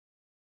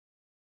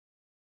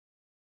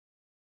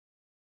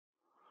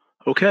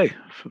Okay,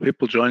 for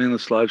people joining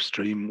this live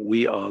stream,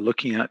 we are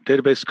looking at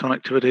database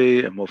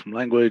connectivity and Wolfram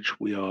Language.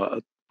 We are,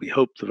 we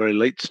hope, the very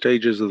late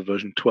stages of the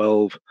version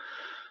 12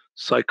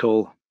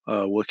 cycle,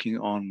 working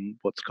on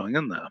what's going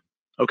in there.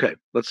 Okay,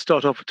 let's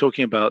start off with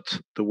talking about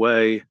the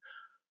way.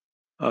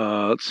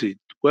 Let's see,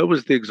 where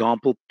was the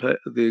examples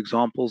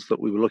that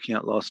we were looking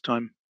at last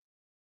time?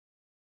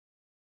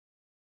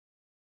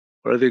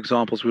 Where are the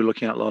examples we were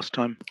looking at last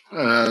time?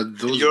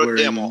 Those were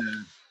demo.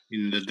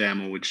 In the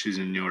demo, which is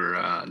in your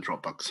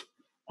Dropbox.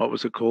 What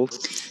was it called?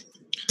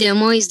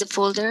 Demo is the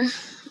folder,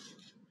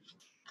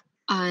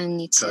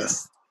 and it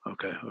says.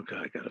 Okay,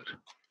 I get it.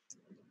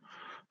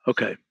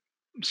 Okay,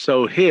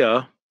 so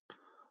here,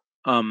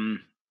 and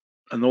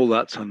all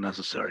that's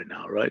unnecessary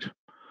now, right?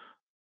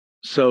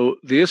 So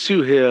the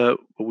issue here,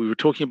 what we were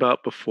talking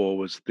about before,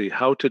 was the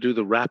how to do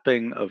the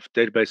wrapping of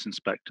database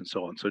inspect and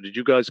so on. So did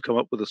you guys come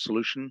up with a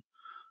solution?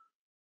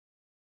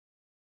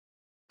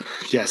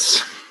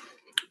 Yes.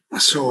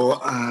 So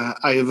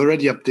I have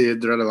already updated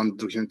the relevant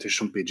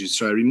documentation pages.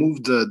 So I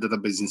removed the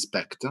database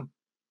inspect.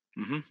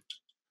 Mm-hmm.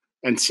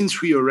 And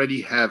since we already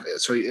have,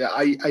 so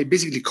I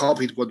basically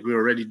copied what we're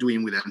already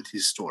doing with entity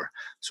store.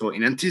 So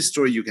in entity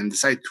store, you can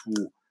decide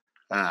to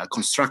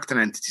construct an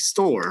entity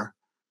store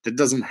that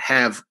doesn't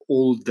have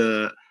all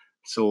the,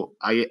 so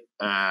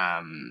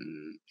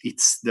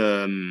it's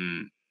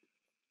the,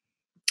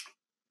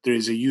 there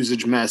is a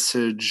usage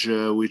message,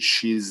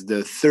 which is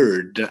the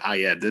third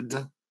I added.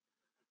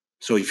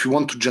 So if you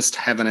want to just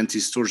have an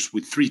entity stores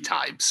with 3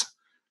 types,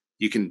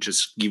 you can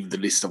just give the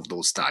list of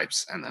those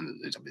types and then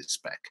the database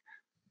spec.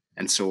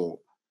 And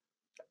so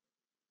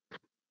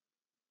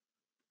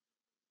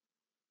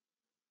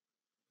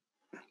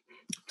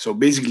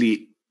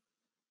basically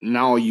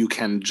now you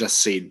can just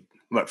say,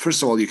 well,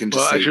 first of all, you can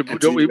just say.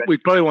 Actually, we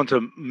probably want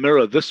to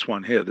mirror this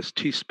one here, this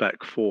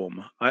T-spec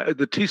form.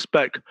 The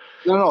T-spec.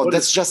 No,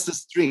 that's just the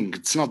string.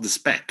 It's not the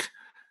spec.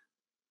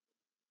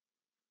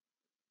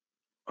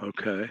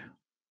 Okay.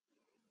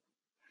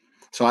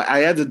 So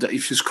I added,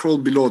 if you scroll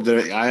below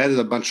there, I added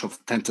a bunch of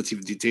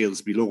tentative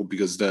details below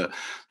because to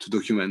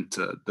document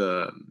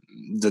the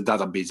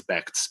database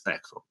backed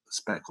spec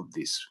of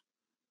this.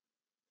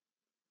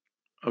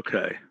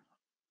 Okay.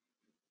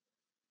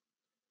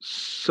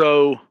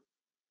 So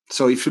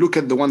if you look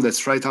at the one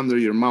that's right under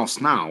your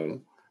mouse now,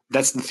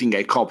 that's the thing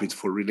I copied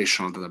for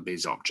relational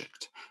database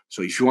object.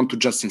 So if you want to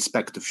just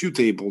inspect a few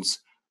tables,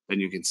 then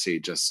you can say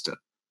just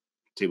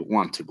table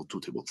 1, table 2,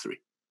 table 3.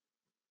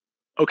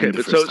 Okay,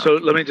 but so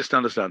let me just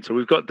understand. So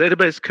we've got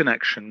database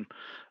connection,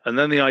 and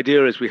then the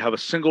idea is we have a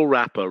single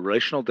wrapper,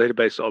 relational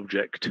database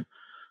object,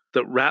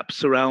 that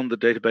wraps around the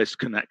database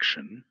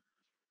connection,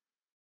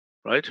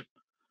 right?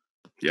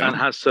 Yeah. And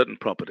has certain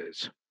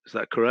properties. Is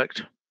that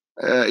correct?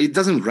 It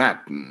doesn't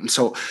wrap.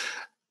 So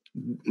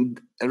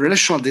a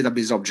relational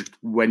database object,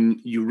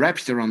 when you wrap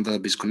it around the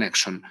database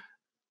connection,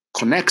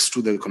 connects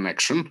to the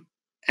connection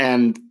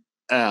and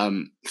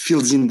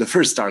fills in the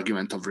first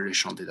argument of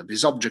relational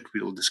database object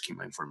with all the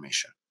schema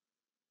information.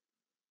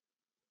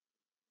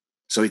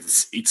 So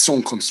it's its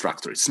own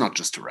constructor. It's not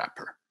just a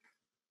wrapper.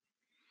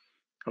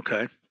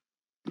 Okay.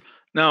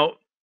 Now,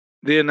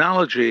 the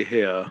analogy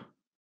here,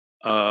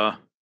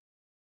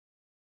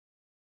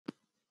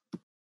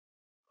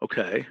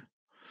 okay.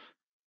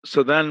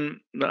 So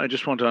then I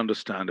just want to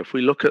understand, if we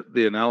look at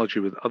the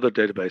analogy with other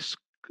database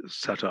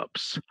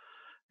setups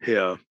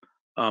here,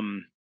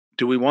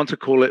 do we want to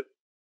call it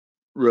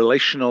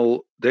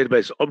relational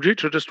database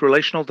object or just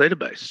relational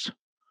database?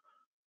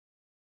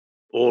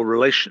 Or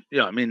relation,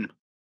 yeah, I mean.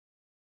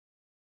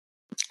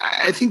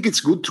 I think it's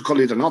good to call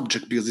it an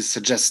object because it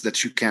suggests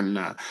that you can,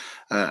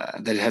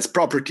 that it has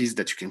properties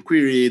that you can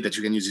query, that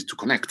you can use it to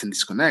connect and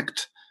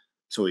disconnect.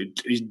 So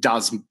it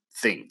does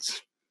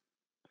things.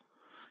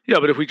 Yeah,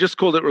 but if we just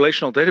called it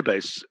relational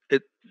database,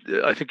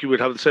 I think you would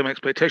have the same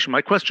expectation.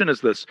 My question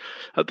is this: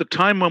 at the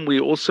time when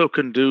we also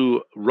can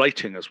do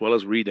writing as well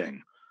as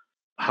reading,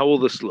 how will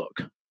this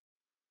look?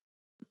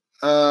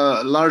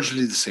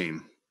 Largely the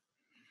same.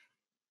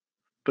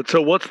 But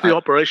so what's the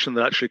operation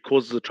that actually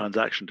causes the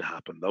transaction to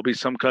happen? There'll be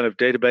some kind of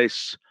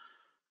database.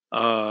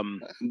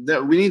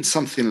 We need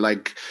something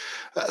like,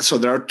 so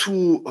there are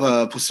 2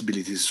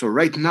 possibilities. So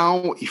right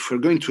now, if we're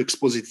going to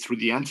expose it through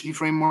the entity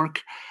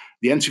framework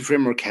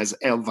has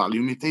L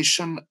value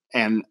mutation.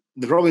 And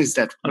the problem is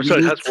that I'm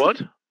sorry, it has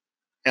what?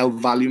 L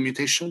value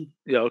mutation.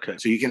 Yeah, okay.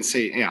 So you can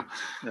say, yeah.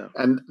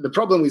 And the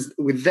problem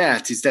with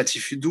that is that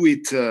if you do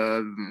it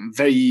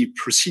very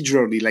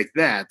procedurally like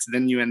that,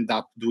 then you end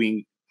up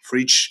doing for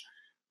each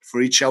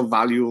L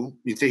value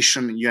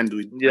mutation, you end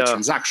with a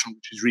transaction,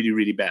 which is really,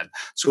 really bad.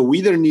 So we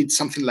either need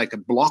something like a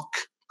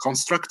block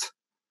construct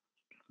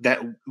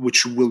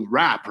which will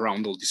wrap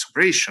around all these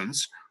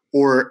operations,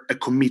 or a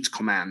commit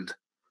command,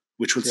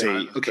 which would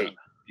say, okay,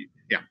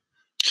 yeah.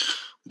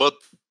 But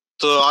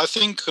I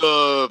think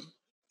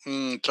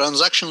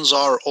transactions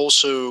are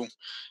also,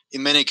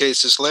 in many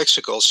cases,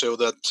 lexical, so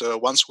that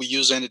once we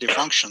use entity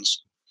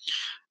functions,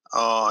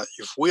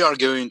 if we are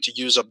going to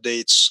use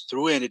updates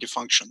through entity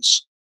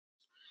functions,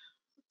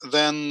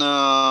 then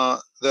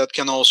that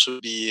can also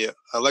be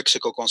a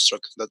lexical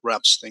construct that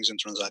wraps things in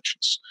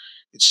transactions.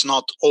 It's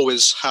not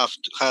always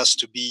has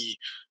to be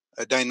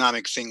a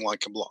dynamic thing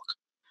like a block.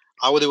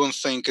 I would even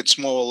think it's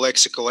more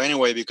lexical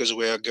anyway, because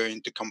we are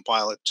going to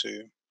compile it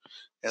to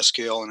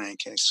SQL in any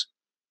case.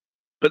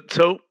 But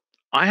so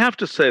I have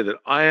to say that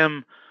I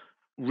am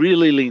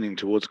really leaning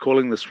towards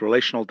calling this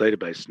relational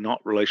database, not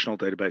relational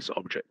database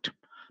object.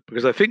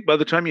 Because I think by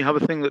the time you have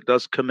a thing that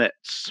does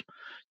commits,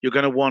 you're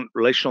going to want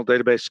relational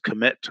database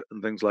commit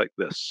and things like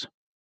this.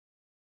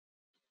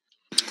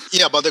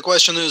 Yeah, but the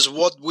question is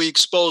what we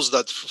expose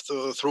that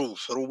through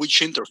which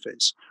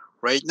interface.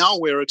 Right now,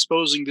 we're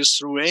exposing this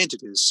through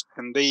entities,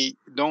 and they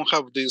don't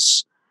have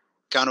this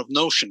kind of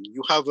notion.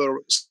 You have a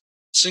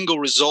single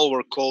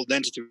resolver called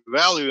entity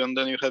value, and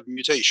then you have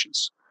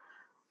mutations.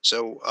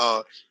 So,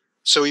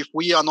 so if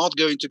we are not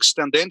going to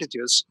extend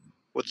entities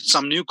with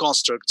some new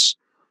constructs,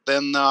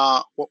 then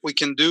what we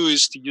can do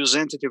is to use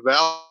entity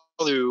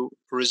value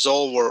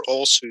resolver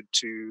also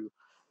to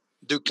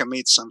do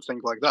commits and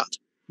things like that.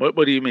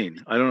 What do you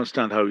mean? I don't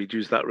understand how you'd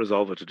use that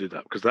resolver to do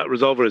that, because that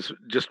resolver is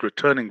just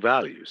returning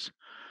values.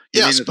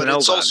 Yes, but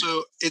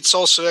it's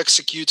also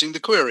executing the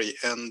query,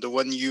 and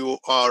when you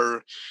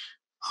are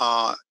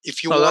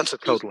if you want, that's a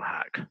total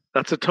hack.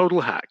 That's a total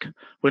hack.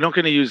 We're not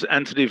going to use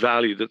entity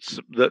value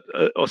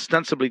that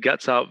ostensibly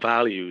gets out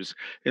values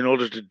in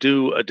order to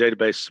do a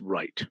database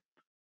write.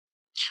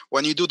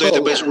 When you do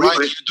database write,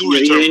 you do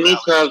return you need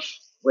values. to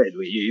have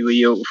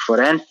you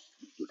for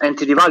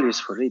entity values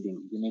for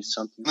reading. You need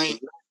something.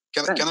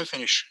 Can I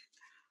finish?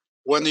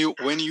 When you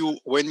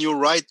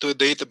write to a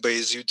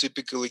database, you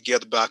typically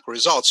get back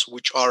results,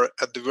 which are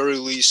at the very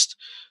least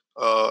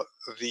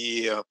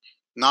the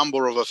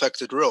number of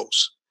affected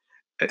rows.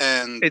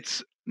 And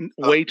it's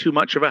way too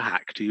much of a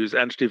hack to use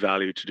entity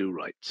value to do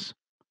writes.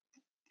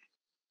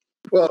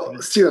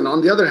 Well, Stephen,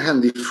 on the other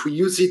hand, if we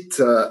use it,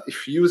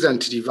 if we use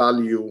entity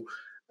value,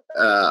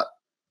 I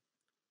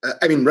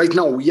mean, right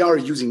now we are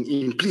using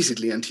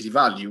implicitly entity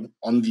value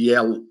on the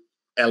L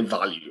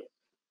value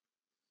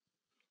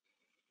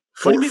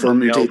for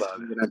mutating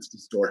the entity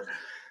store.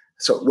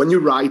 So when you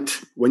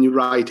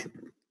write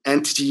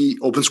entity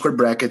open square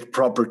bracket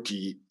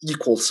property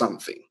equals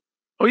something.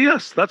 Oh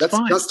yes, that's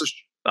fine.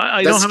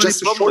 I don't have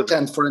just any a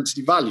shorthand for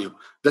entity value.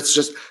 That's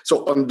just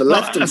so on the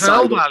left hand side.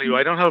 As an L value,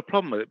 I don't have a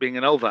problem with it being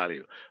an L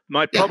value.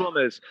 My problem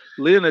is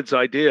Leonid's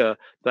idea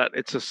that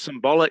it's a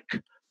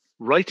symbolic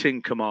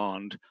writing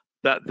command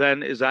that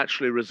then is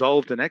actually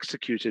resolved and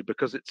executed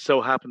because it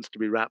so happens to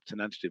be wrapped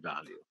in entity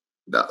value.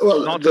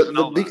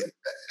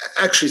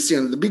 Actually,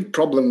 Stephen, the big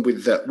problem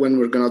with that when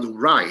we're gonna do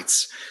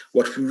writes,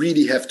 what we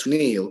really have to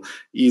nail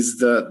is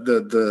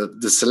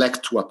the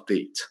select to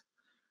update.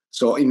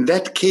 So in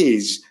that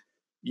case,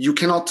 you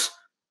cannot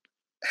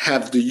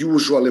have the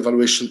usual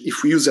evaluation.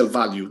 If we use L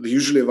value, the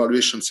usual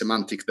evaluation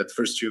semantic that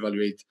first you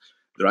evaluate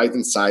the right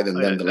hand side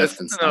and then the left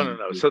hand side.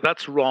 No. So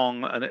that's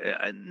wrong. And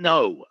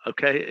no,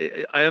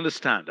 okay, I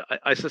understand.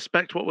 I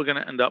suspect what we're going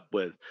to end up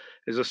with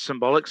is a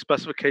symbolic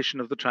specification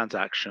of the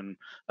transaction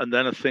and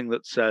then a thing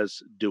that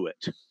says do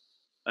it.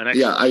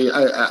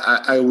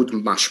 I would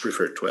much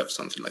prefer to have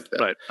something like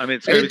that. Right. I mean,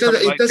 it's going to be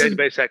something like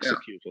database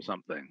execute or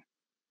something.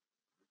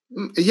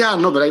 Yeah,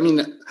 no, but I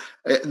mean,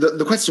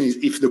 the question is,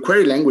 if the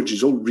query language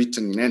is all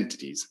written in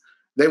entities,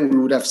 then we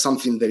would have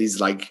something that is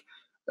like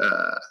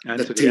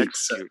that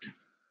takes.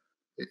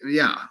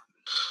 Yeah,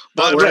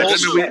 but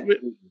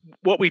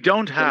what we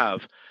don't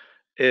have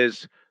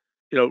is,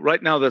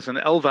 right now there's an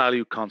L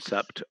value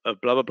concept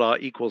of blah blah blah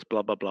equals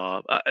blah blah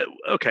blah.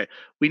 Okay,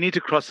 we need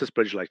to cross this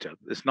bridge later.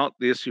 It's not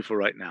the issue for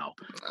right now.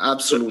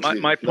 Absolutely.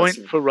 My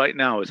point for right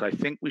now is I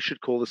think we should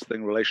call this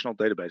thing relational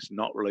database,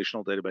 not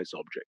relational database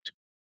object.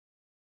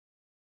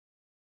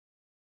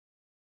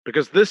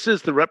 Because this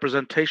is the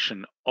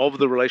representation of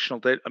the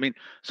relational data. I mean,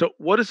 so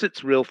what is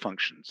its real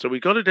function? So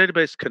we've got a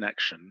database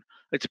connection.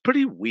 It's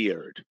pretty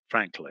weird,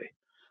 frankly.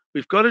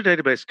 We've got a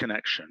database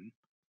connection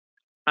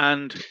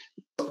and...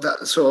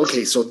 So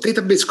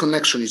database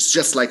connection is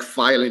just like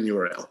file and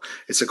URL.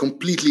 It's a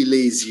completely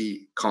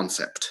lazy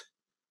concept.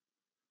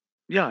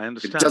 Yeah, I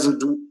understand. It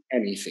doesn't do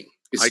anything.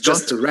 It's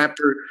just a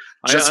wrapper.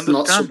 I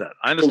understand that.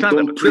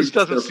 But this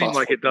doesn't seem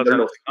like it does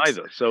anything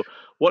either. So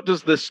what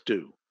does this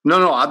do?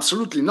 No,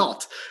 absolutely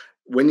not.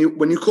 When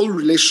you call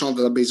relational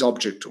database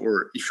object,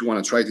 or if you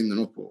want to try it in the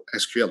notebook,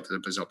 SQL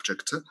database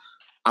object,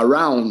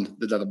 around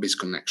the database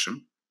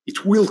connection,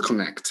 it will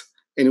connect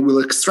and it will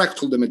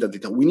extract all the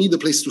metadata. We need a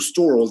place to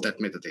store all that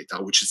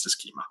metadata, which is the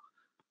schema.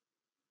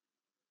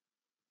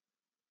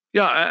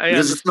 Yeah,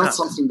 because it's not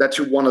something that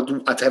you want to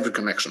do at every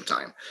connection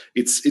time.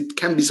 It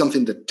can be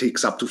something that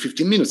takes up to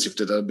 15 minutes if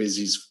the database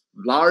is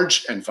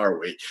large and far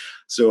away.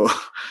 So.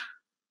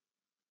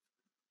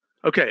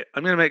 Okay,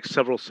 I'm going to make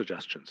several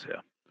suggestions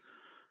here.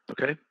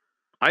 Okay,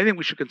 I think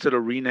we should consider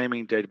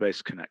renaming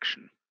database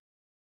connection.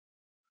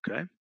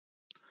 Okay,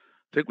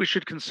 I think we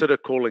should consider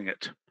calling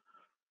it,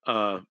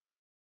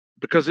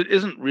 because it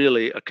isn't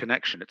really a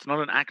connection. It's not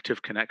an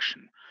active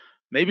connection.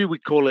 Maybe we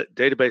call it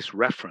database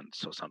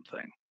reference or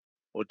something.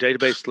 or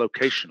database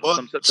location or Well,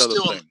 some such other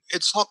Stephen, thing.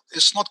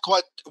 it's not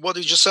quite what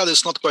you just said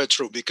is not quite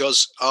true,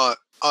 because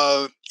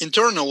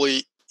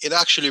internally it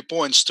actually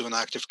points to an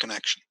active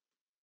connection.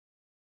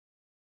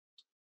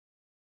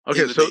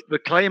 Okay, so the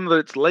claim that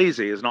it's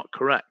lazy is not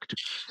correct.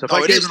 So if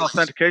I gave an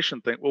authentication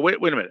thing, well, wait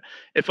a minute.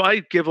 If I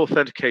give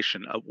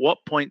authentication, at what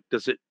point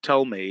does it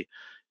tell me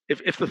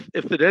if the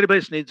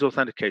database needs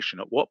authentication?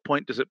 At what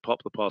point does it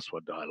pop the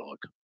password dialog?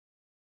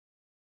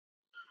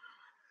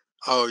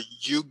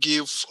 You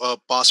give a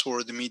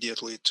password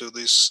immediately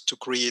to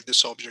create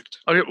this object.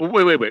 Okay,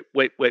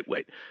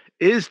 wait.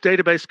 Is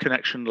database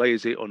connection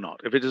lazy or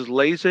not? If it is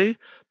lazy,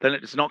 then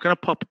it's not going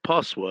to pop a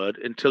password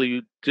until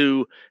you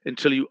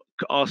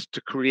ask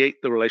to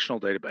create the relational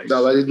database.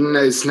 No, but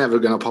it's never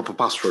going to pop a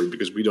password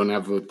because we don't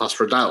have a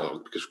password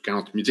dialog because we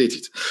cannot mutate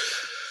it.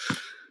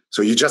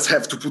 So you just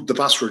have to put the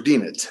password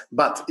in it.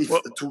 But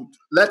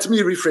let me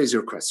rephrase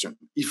your question.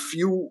 If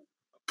you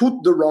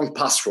put the wrong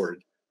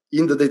password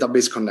in the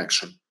database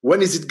connection,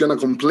 when is it going to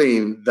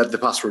complain that the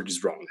password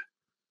is wrong?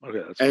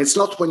 Okay, and it's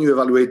not when you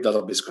evaluate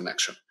database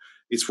connection.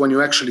 It's when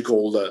you actually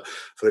call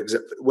for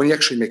example, when you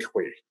actually make a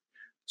query.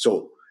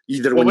 So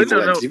either when you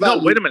collect the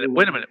value. Wait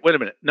a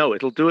minute. No,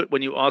 it'll do it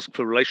when you ask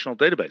for relational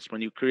database, when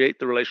you create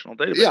the relational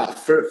database. Yeah,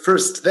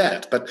 first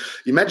that. But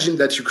imagine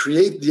that you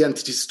create the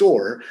entity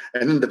store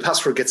and then the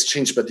password gets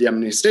changed by the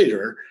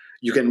administrator.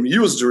 You can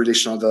reuse the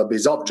relational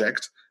database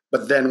object,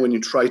 but then when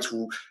you try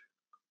to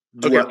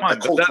do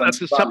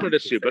that's a separate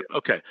issue. But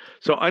okay,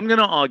 so I'm going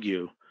to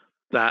argue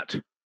that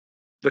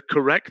the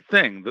correct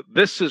thing, that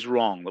this is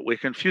wrong, that we're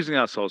confusing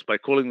ourselves by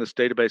calling this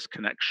database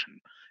connection.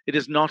 It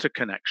is not a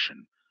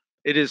connection.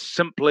 It is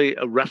simply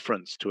a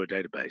reference to a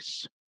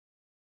database.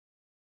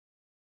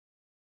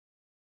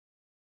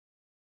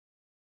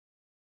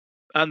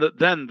 And that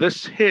then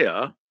this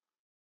here,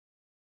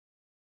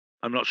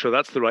 I'm not sure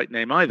that's the right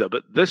name either,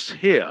 but this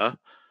here,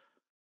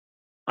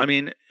 I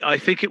mean, I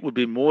think it would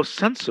be more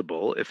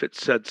sensible if it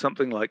said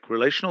something like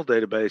relational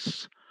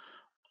database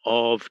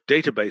of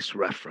database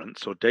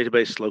reference or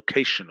database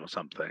location or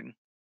something.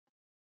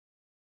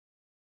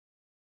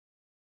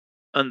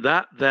 And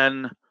that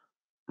then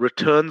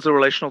returns a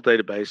relational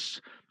database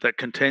that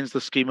contains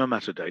the schema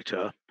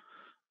metadata.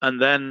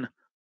 And then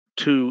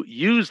to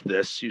use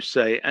this, you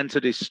say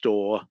entity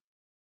store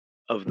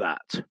of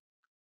that.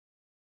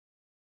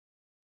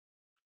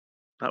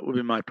 That would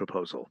be my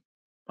proposal.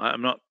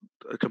 I'm not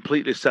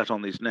completely set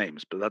on these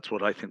names, but that's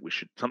what I think we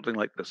should, something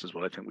like this is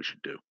what I think we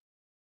should do.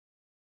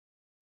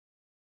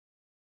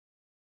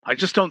 I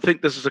just don't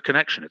think this is a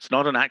connection. It's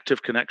not an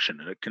active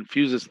connection, and it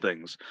confuses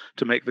things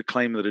to make the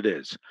claim that it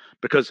is.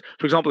 Because,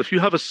 for example, if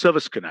you have a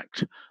service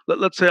connect,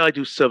 let's say I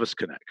do service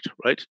connect,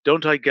 right?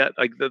 Don't I get,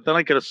 then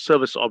I get a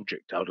service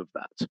object out of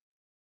that.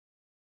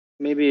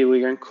 Maybe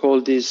we can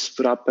call this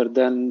wrapper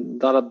then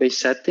database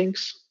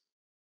settings.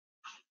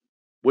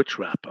 Which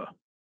wrapper?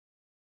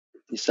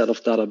 Instead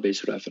of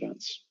database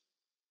reference.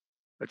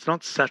 It's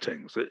not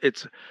settings.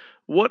 It's,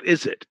 what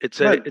is it?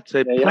 It's a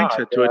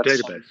pointer to a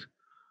database.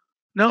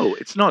 No,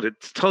 it's not. It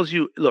tells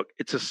you, look,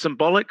 it's a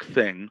symbolic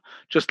thing,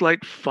 just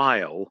like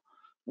file.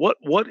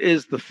 What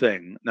is the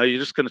thing? Now you're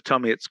just going to tell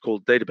me it's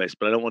called database,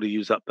 but I don't want to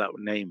use up that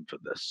name for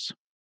this.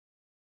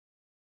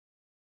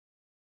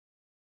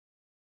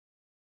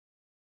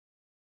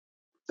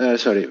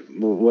 Sorry,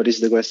 what is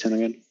the question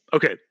again?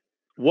 Okay,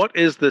 what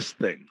is this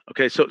thing?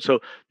 Okay, so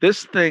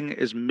this thing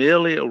is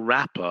merely a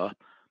wrapper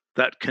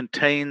that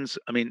contains,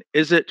 I mean,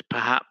 is it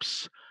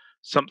perhaps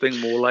something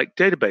more like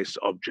database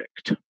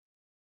object?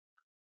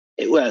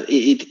 Well,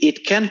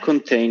 it can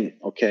contain,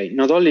 okay,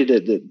 not only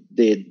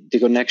the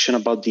connection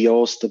about the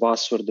host, the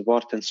password, the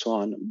port, and so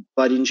on,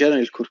 but in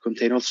general, it could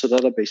contain also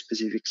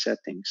database-specific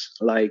settings.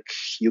 Like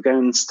you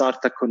can start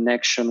a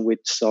connection with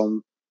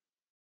some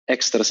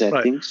extra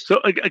settings.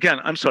 Right. So again,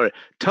 I'm sorry.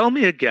 Tell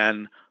me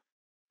again,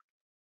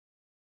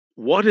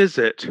 what is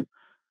it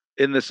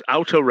in this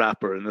outer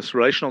wrapper, in this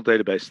relational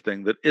database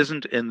thing that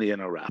isn't in the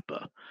inner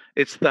wrapper?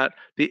 It's that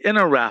the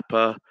inner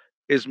wrapper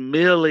is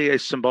merely a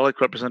symbolic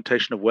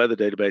representation of where the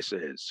database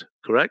is,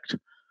 correct?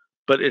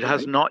 But it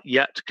has not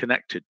yet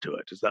connected to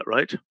it. Is that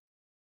right?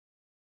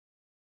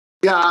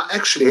 Yeah,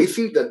 actually, I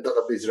think that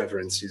database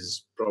reference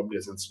is probably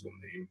a sensible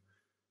name.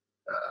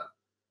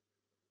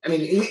 I mean,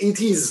 it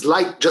is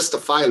like just a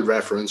file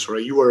reference or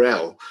a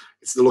URL.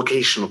 It's the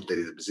location of the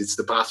database. It's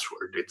the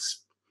password.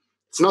 It's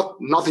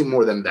nothing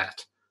more than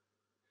that.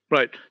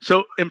 Right.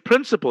 So in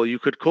principle, you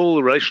could call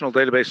the relational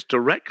database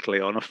directly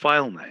on a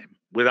file name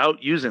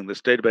without using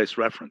this database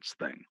reference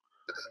thing.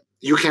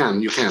 You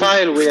can.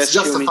 File, if it's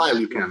just a file,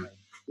 you can.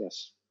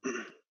 Yes.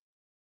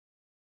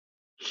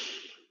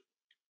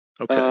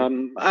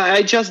 Okay.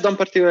 I just don't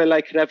particularly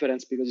like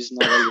reference because it's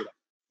not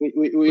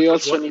really. We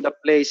also need a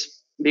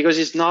place because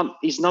it's not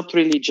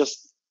really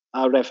just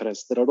a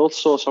reference. There are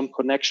also some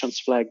connections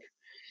flag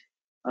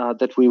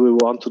that we will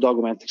want to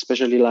document,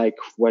 especially like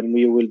when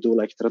we will do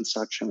like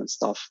transaction and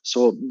stuff.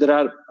 So there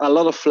are a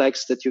lot of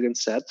flags that you can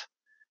set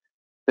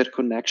per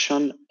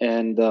connection,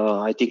 and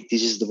I think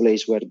this is the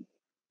place where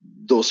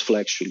those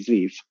flags should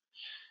live.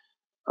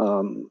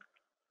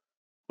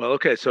 Well,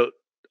 okay, so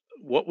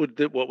what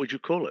would you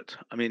call it?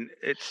 I mean,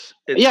 it's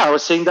yeah, I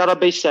was saying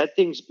database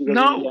settings because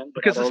no,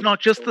 because it's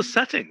not just the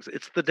settings;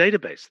 it's the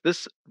database.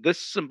 This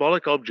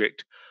symbolic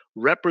object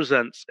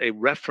represents a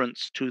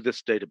reference to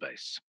this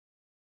database.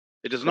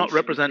 It does not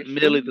represent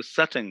merely the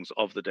settings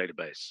of the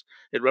database.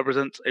 It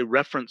represents a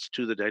reference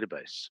to the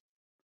database.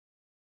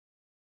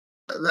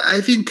 I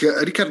think,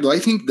 Riccardo, I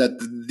think that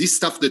this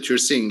stuff that you're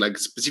saying, like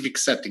specific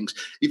settings,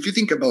 if you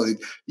think about it,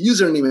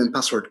 username and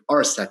password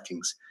are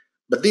settings,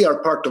 but they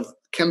are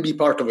can be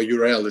part of a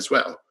URL as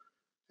well.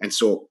 And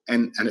so,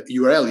 and a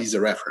URL is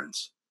a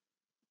reference.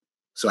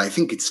 So I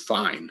think it's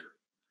fine.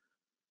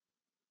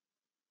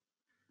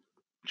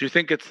 Do you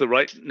think it's the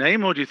right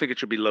name, or do you think it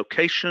should be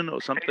location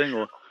or something?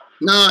 Or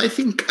no, I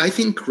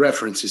think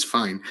reference is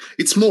fine.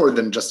 It's more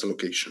than just a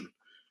location.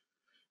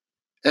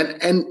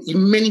 And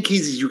in many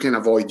cases, you can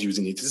avoid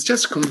using it. It's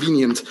just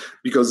convenient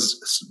because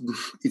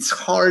it's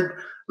hard.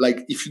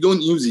 Like if you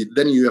don't use it,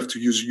 then you have to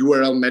use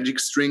URL magic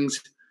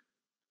strings,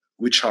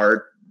 which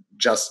are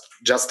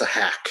just a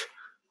hack.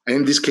 And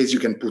in this case, you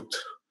can put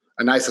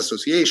a nice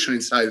association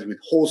inside with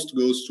host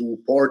goes to,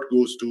 port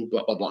goes to,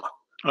 blah, blah, blah.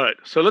 All right,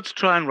 so let's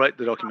try and write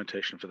the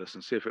documentation for this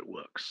and see if it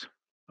works.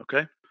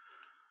 Okay.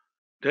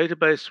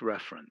 Database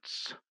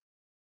reference.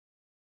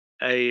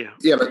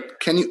 Yeah, but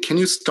can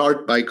you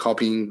start by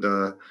copying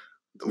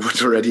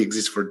what already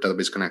exists for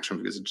database connection,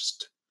 because it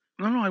just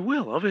no, I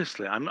will,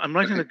 obviously. I'm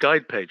writing the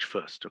guide page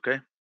first, okay?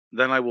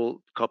 Then I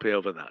will copy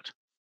over that.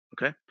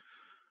 Okay.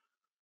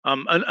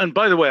 And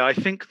by the way, I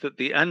think that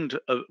the end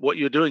of what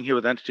you're doing here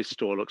with Entity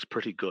Store looks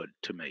pretty good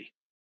to me.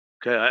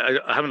 Okay,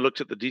 I haven't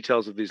looked at the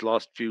details of these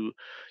last few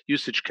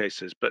usage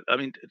cases, but I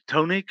mean,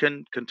 Tony,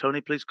 can Tony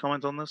please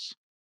comment on this?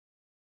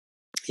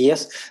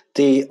 Yes,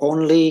 the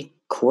only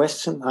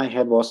question I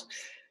had was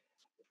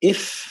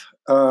if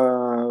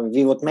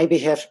we would maybe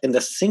have in the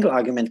single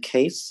argument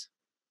case,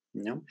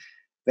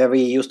 where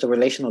we use the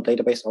relational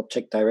database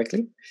object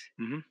directly,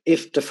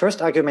 if the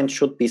first argument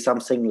should be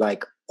something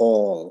like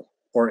all,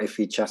 or if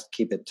we just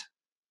keep it.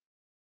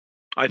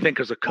 I think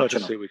as a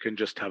courtesy, we can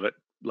just have it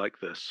like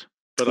this.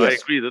 But yes. I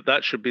agree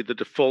that should be the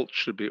default,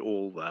 should be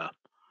all there.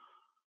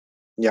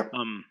 Yeah.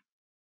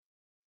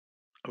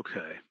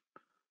 Okay.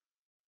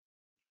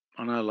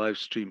 On our live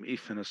stream,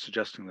 Ethan is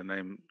suggesting the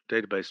name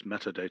database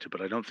metadata,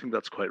 but I don't think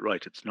that's quite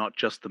right. It's not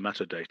just the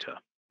metadata.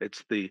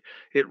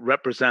 It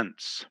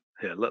represents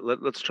here.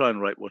 Let's try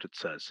and write what it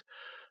says.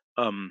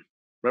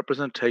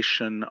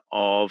 Representation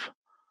of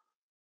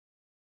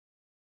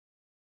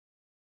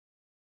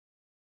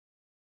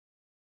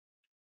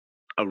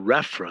a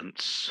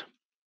reference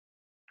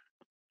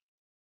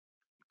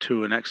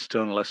to an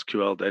external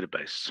SQL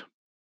database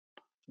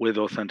with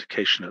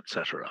authentication,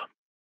 etc.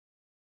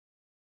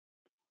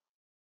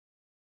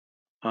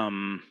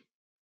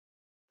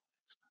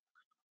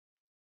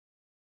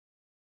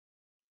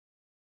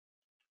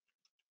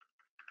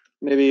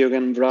 Maybe you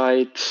can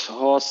write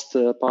host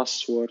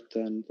password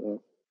and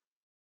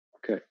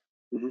okay.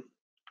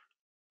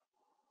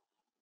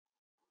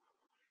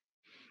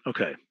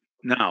 Okay.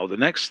 Now the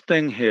next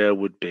thing here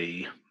would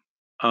be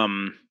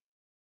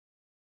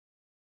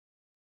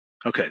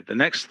okay. The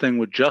next thing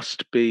would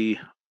just be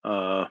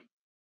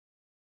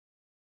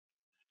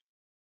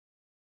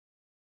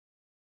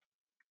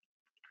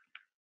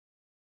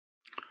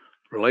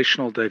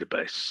relational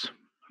database.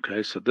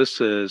 Okay, so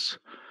this is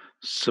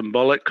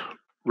symbolic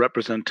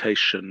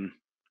representation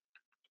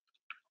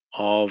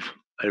of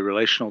a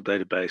relational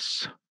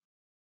database.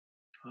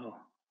 Oh.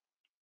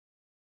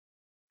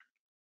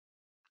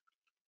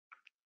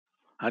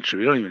 Actually,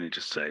 we don't even need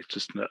to say, it's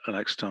just an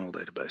external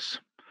database.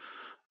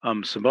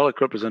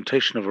 Symbolic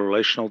representation of a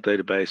relational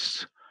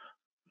database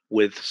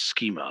with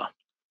schema.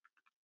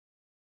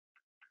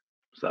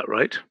 Is that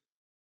right?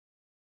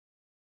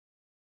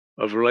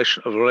 Of a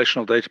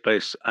relational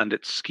database and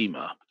its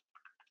schema.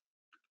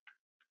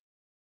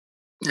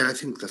 Yeah, I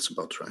think that's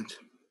about right.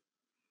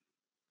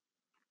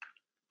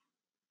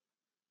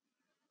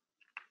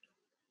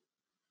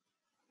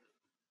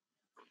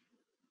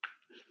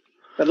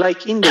 But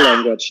like in the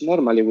language,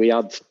 normally we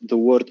add the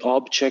word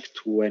object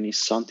when it's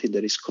something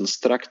that is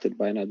constructed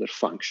by another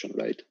function,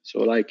 right? So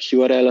like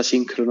URL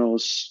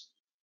asynchronous,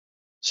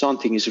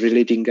 something is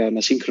relating an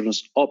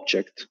asynchronous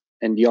object,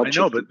 and the object.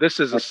 I know, but this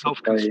is a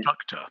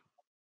self-constructor.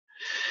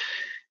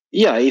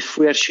 Yeah, if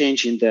we are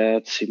changing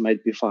that, it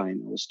might be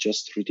fine. I was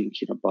just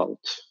rethinking about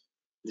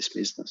this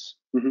business.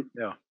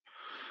 Yeah.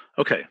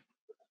 Okay.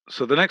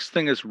 So the next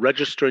thing is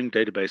registering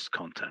database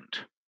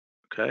content.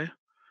 Okay.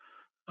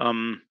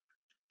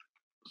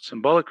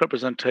 Symbolic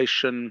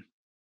representation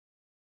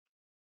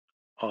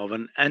of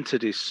an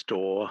entity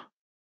store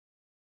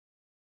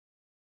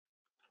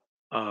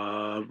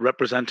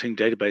representing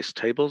database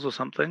tables or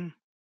something.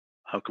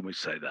 How can we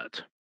say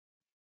that?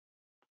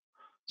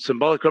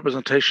 Symbolic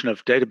representation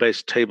of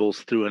database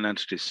tables through an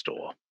entity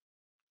store.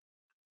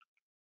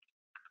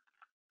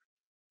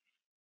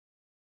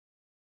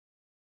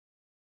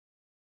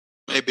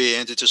 Maybe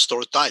entity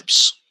store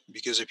types,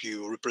 because if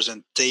you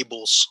represent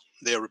tables,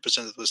 they are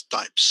represented as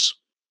types.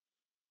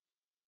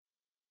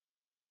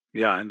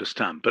 Yeah, I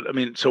understand. But I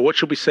mean, so what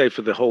should we say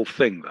for the whole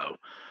thing, though?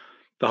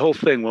 The whole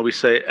thing, when we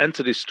say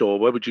entity store,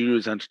 where would you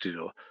use entity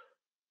store?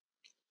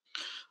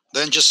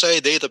 Then just say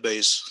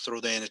database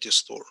through the entity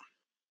store.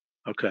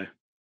 Okay.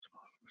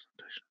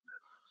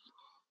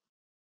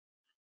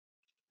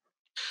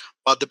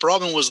 But the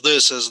problem with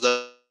this is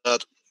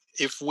that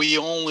if we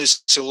only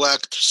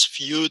select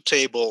few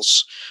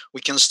tables,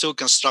 we can still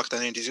construct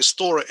an entity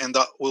store, and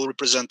that will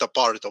represent a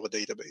part of a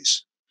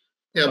database.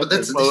 Yeah, but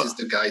this is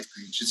the guide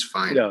page. It's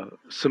fine. Yeah,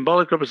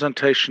 symbolic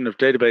representation of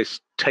database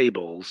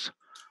tables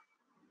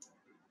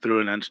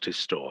through an entity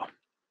store.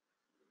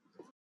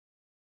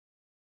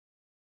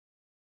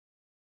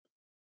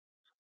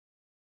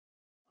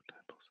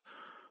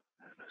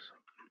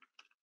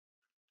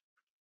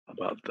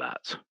 About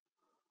that.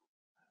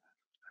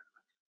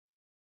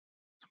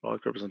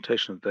 Symbolic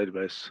representation of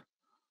database.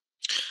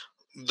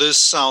 This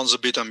sounds a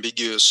bit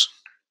ambiguous.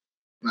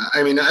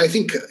 I mean, I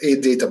think a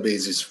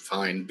database is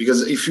fine,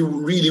 because if you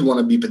really want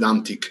to be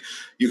pedantic,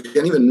 you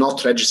can even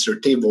not register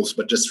tables,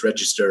 but just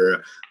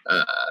register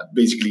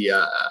basically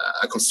a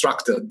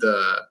constructed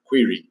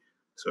query.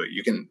 So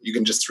you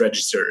can just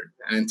register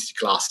an entity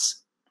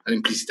class, an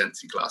implicit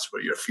entity class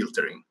where you're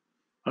filtering.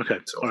 Okay,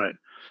 so. All right.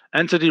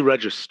 Entity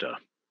register.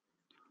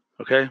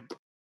 Okay.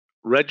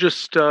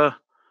 Register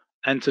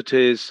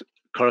entities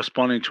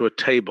corresponding to a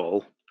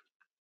table.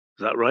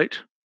 Is that right?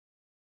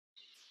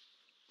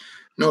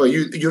 No,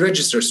 you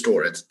register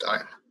store at the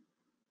time.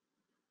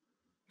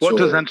 What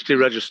does entity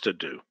register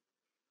do?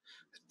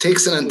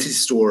 Takes an entity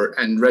store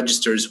and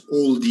registers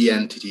all the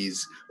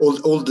entities,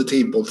 all the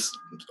tables,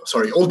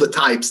 all the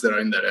types that are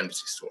in that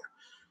entity store.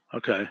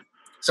 Okay.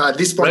 So at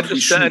this point, register we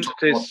should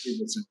entities, talk about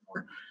tables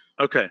anymore.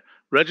 Okay.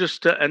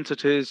 Register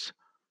entities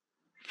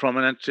from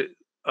an entity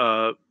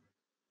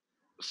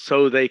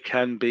so they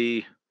can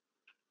be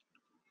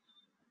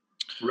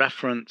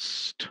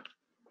referenced.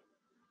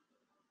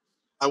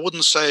 I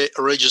wouldn't say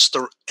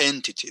register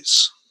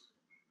entities.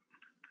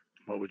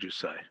 What would you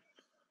say?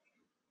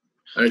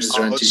 I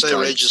would say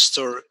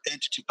register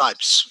entity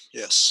types,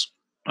 yes.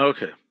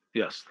 Okay,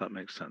 yes, that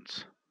makes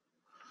sense.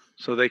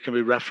 So they can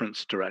be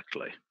referenced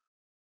directly.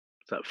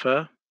 Is that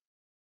fair?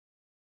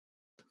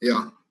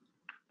 Yeah.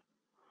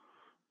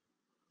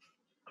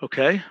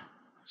 Okay,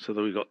 so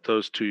then we got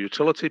those two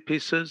utility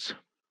pieces.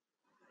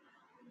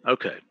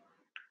 Okay.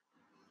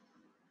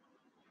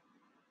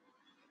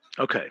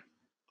 Okay,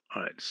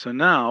 all right, so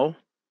now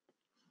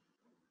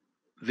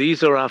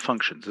these are our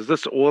functions. Is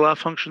this all our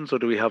functions, or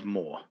do we have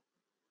more?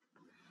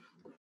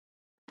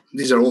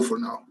 These are all for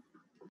now.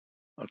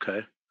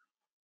 Okay.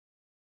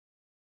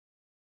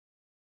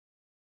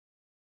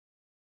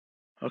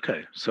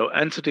 Okay, so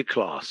entity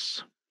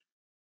class.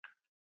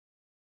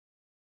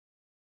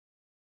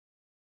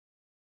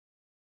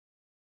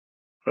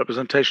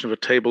 Representation of a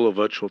table or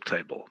virtual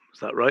table. Is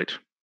that right?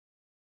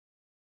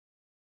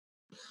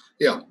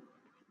 Yeah.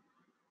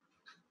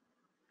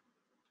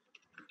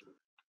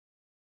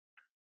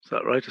 Is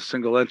that right? A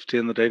single entity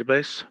in the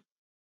database?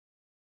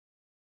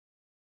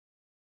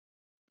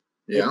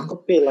 Yeah. It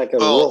could be like a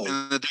row.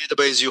 In the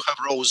database, you have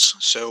rows.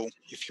 So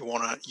if you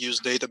want to use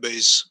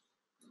database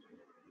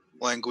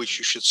language,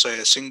 you should say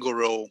a single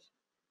row.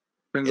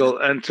 Single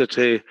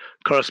entity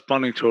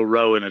corresponding to a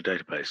row in a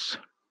database.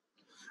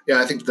 Yeah,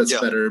 I think that's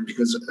better,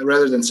 because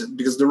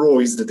because the row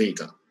is the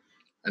data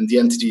and the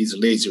entity is a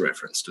lazy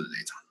reference to the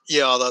data.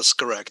 Yeah, that's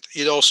correct.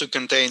 It also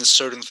contains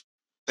certain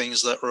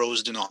things that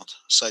rows do not,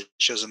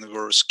 such as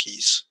inverse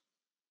keys.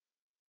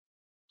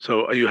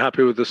 So are you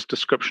happy with this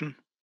description?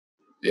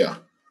 Yeah.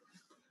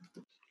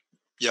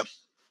 Yeah.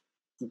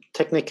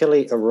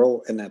 Technically a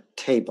row in a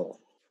table.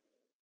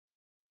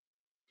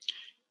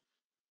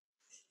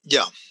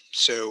 Yeah,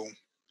 so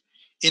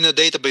in a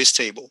database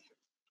table.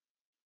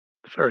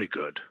 Very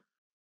good.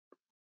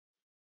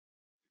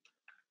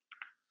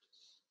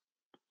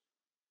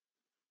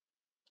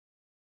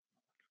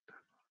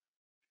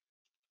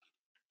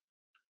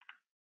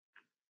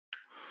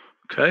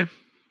 Okay.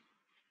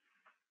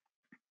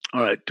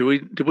 All right. Do we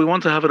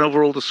want to have an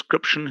overall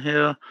description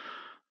here?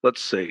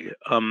 Let's see.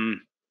 I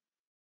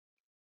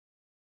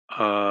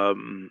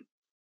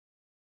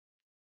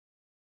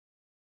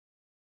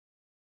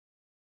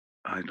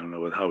don't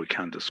know how we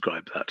can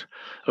describe that.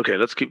 Okay,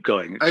 let's keep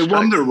going. I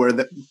wonder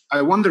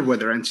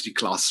whether entity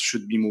class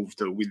should be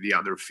moved with the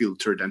other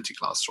filtered entity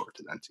class,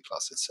 sorted entity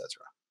class, etc.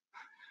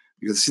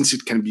 Because since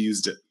it can be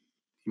used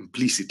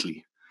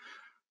implicitly,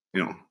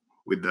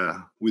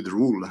 with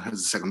rule as a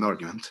second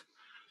argument.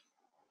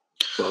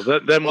 Well,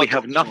 then we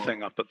have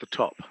nothing up at the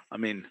top. I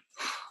mean,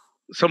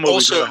 somewhere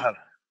we've got to have.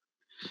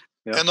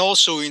 Yeah. And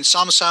also, in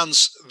some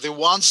sense, the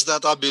ones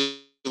that are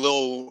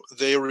below,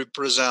 they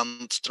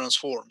represent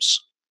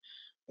transforms,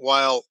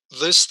 while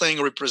this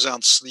thing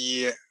represents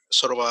the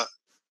sort of a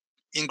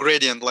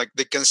ingredient, like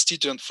the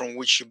constituent from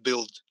which you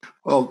build.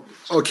 Well,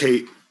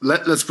 okay,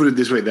 let's put it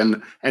this way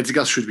then. Entity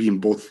class should be in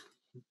both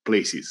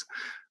places.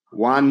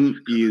 One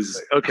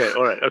is... Okay,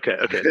 all right, okay.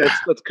 Yeah.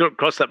 Let's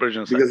cross that bridge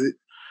in a second.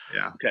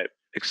 Yeah. Okay,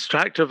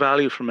 extract a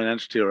value from an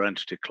entity or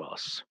entity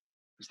class.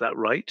 Is that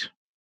right?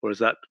 Or is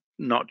that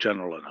not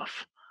general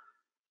enough.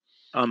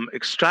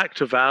 Extract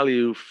a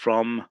value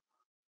from.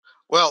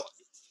 Well,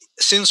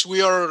 since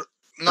we are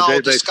now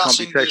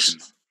discussing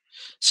this,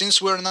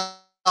 since we're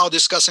now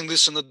discussing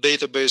this in a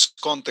database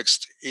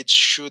context, it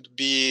should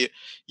be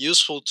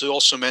useful to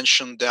also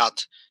mention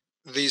that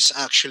this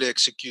actually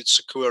executes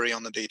a query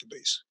on the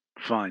database.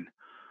 Fine.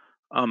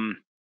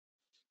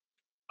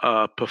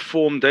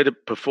 Perform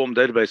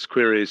database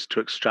queries to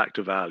extract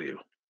a value.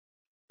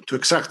 To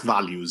extract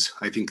values,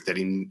 I think that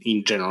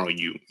in general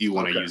you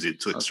want to use it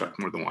to extract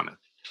more than one.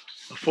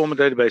 Perform a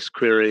database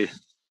query.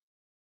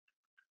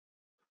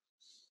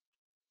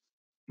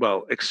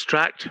 Well,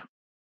 extract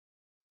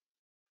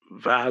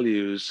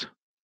values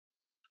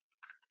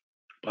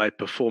by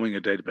performing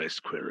a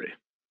database query.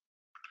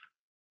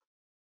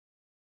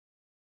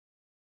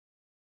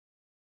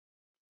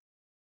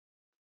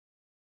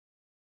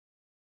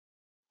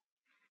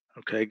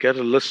 Okay, get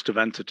a list of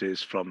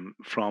entities from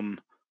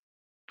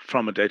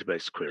a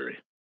database query.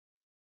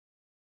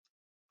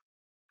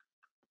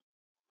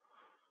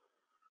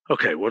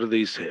 Okay, what are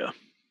these here?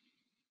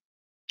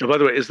 Oh, by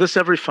the way, is this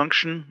every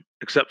function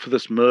except for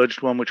this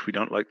merged one, which we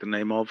don't like the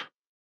name of?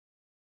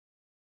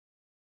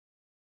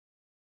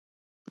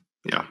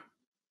 Yeah.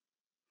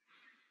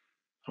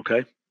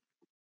 Okay.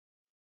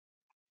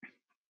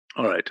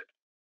 All right.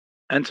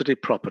 Entity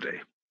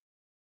property.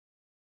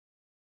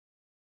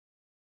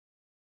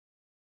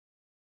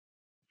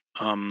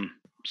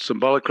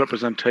 Symbolic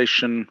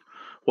representation.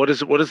 What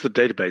is the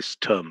database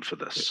term for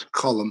this?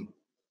 Column.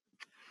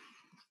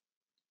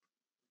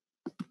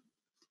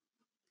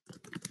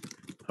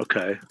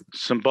 Okay.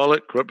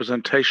 Symbolic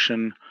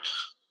representation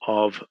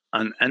of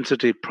an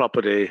entity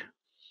property.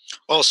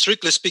 Oh,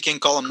 strictly speaking,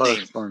 column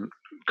name.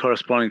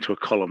 Corresponding to a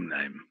column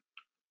name.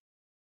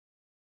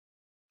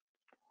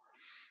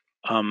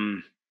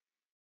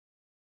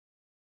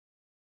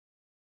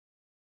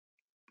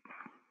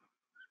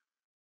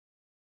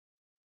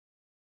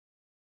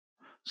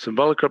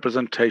 Symbolic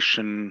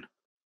representation.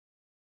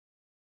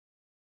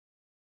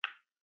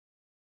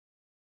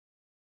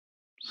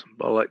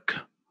 Symbolic.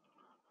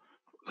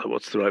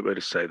 What's the right way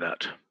to say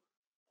that?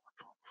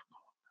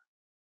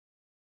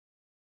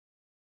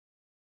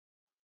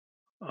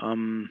 Of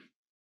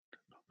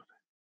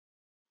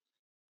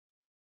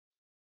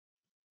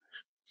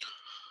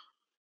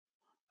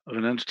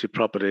an entity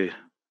property.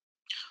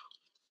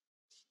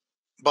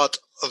 But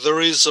there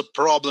is a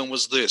problem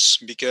with this,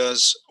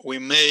 because we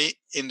may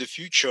in the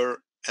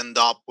future end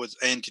up with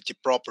entity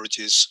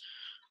properties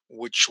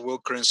which will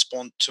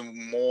correspond to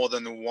more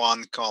than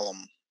one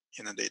column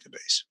in a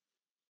database.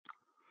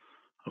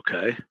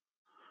 Okay.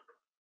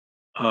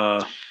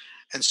 And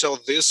so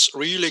this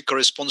really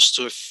corresponds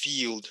to a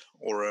field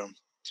or a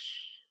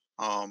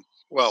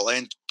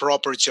and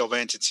property of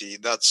entity.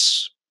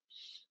 That's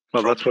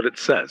that's what it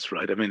says,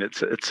 right? I mean,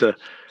 it's a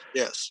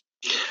yes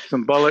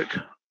symbolic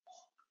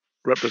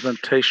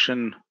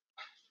representation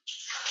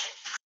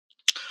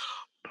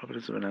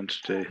properties of an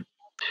entity.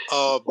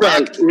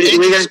 Backed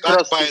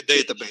by a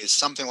database,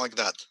 something like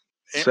that.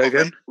 Say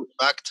again?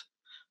 Backed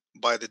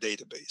by the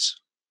database.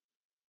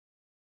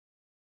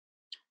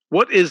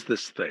 What is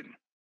this thing?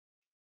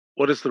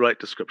 What is the right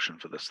description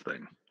for this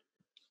thing?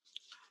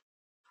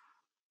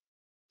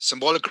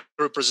 Symbolic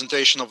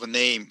representation of a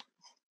name.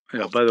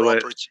 Yeah, by the way,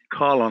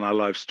 Carl on our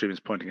live stream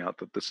is pointing out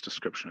that this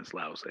description is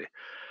lousy.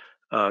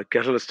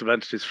 Get a list of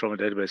entities from a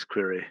database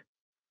query.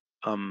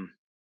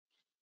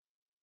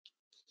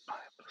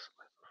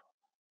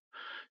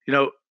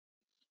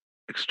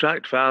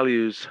 Extract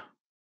values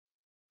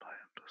by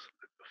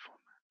implicitly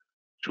performing.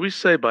 Should we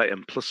say by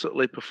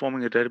implicitly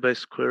performing a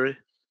database query?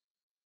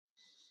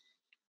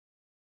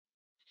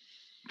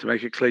 To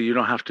make it clear, you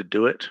don't have to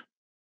do it.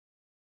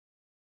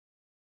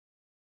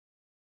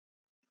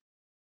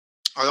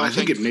 I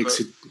think it makes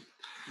it.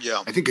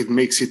 Yeah. I think it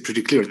makes it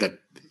pretty clear that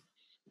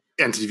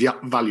entity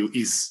value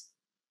is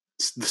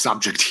the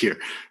subject here.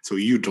 So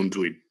you don't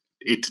do it;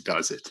 it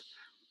does it.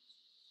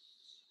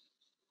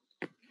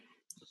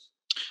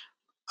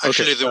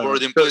 Actually, the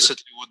word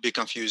implicitly would be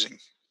confusing.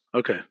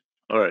 Okay.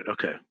 All right.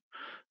 Okay.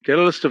 Get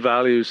a list of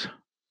values.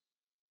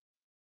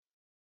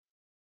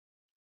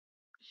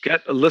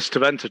 Get a list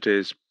of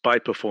entities by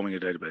performing a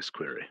database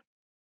query.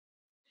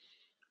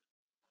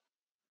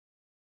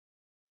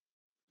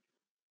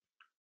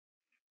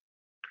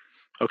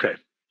 Okay.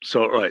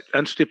 So, all right.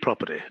 Entity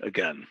property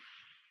again.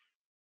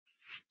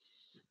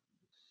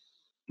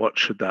 What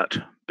should that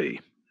be?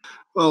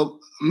 Well,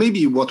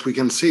 maybe what we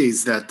can say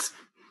is that.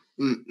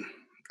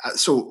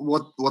 So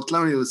what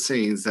Larry was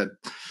saying is that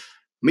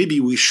maybe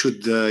we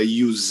should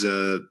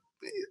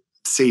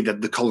say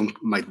that the column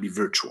might be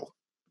virtual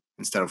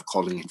instead of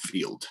calling it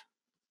field.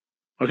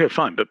 Okay,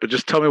 fine, but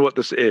just tell me what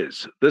this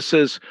is. This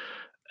is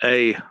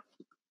a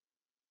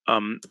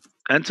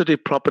entity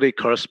property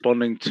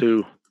corresponding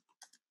to.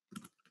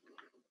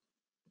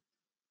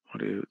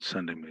 What are you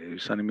sending me? Are you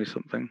sending me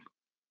something?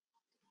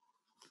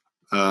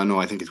 No,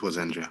 I think it was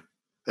Andrea.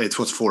 It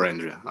was for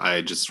Andrea.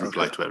 I just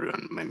replied to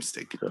everyone. My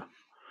mistake.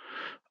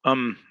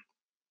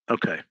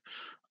 Okay.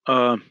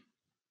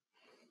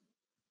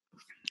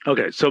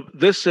 Okay, so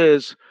this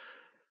is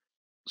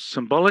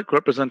symbolic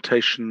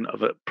representation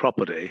of a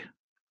property.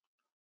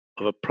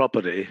 Or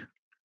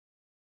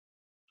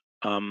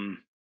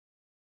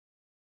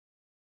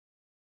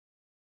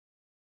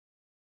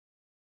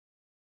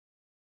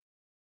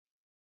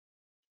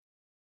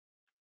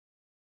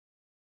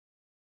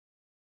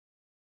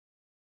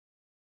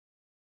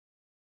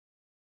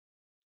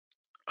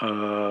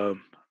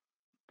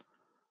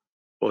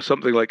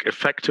something like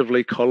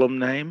effectively column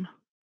name.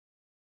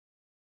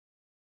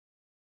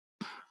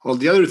 Well,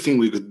 the other thing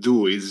we could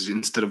do is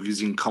instead of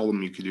using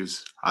column, you could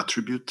use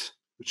attribute,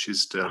 which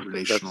is the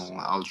relational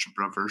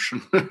algebra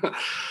version.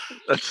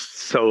 That's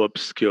so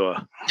obscure.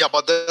 Yeah,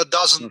 but that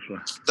doesn't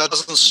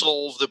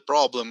solve the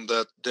problem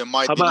that there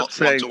might How be about not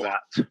saying one-to-one.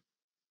 that?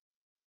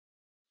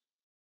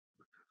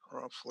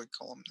 Roughly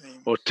column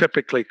name. Or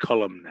typically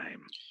column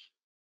name.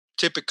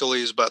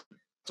 Typically is better.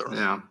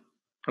 Yeah.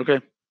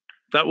 Okay.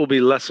 That will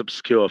be less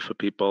obscure for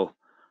people.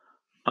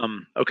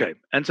 Okay,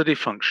 entity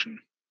function.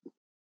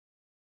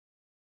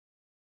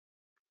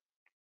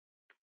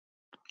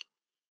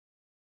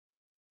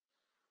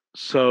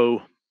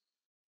 So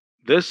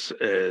this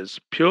is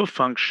pure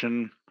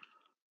function,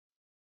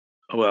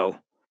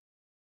 well,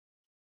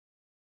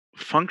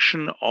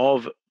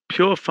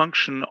 pure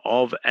function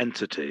of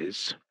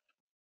entities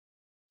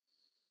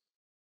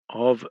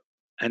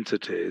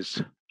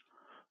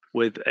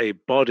with a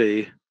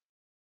body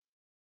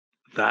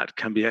that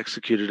can be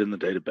executed in the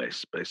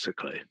database,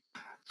 basically.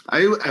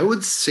 I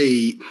would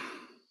say,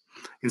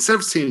 instead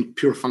of saying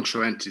pure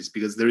functional entities,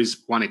 because there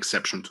is one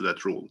exception to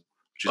that rule,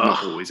 which is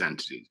not always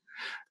entities,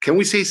 can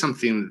we say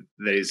something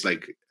that is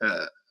like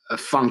a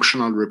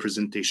functional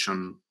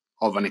representation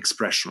of an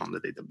expression on the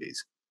database?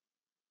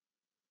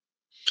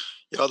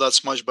 Yeah,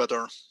 that's much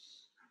better.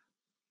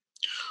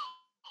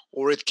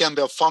 Or it can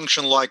be a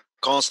function like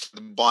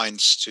constant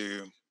binds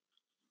to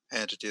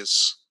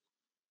entities.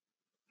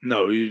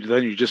 No,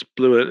 then you just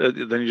blew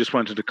it. Then you just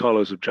went into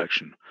Carlo's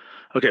objection.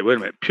 Okay, wait a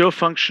minute. Pure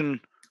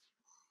function.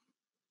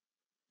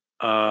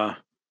 What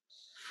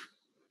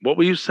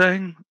were you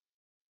saying?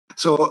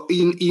 So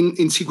in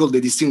SQL, they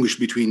distinguish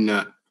between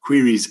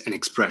queries and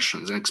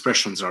expressions. And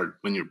expressions are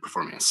when you're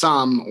performing a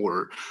sum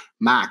or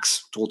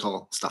max,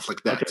 total, stuff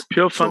like that. Okay,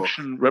 pure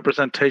function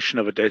representation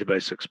of a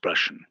database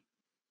expression.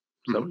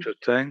 Is that what you're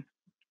saying?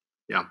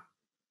 Yeah.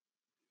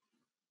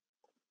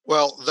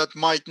 Well, that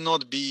might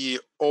not be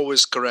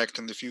always correct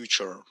in the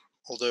future,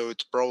 although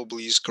it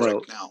probably is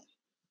correct now.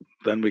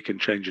 Then we can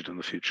change it in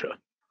the future.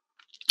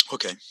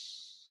 Okay.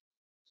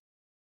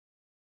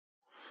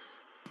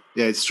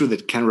 Yeah, it's true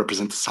that it can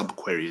represent a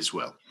subquery as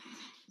well.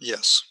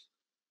 Yes.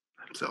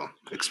 So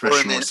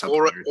expression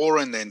or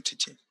an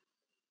entity.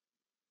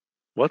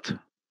 What?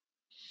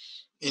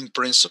 In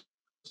principle,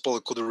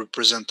 it could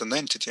represent an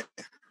entity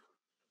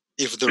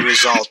if the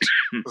result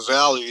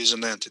value is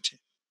an entity.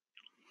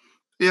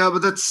 Yeah,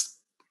 but that's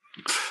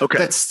okay.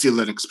 That's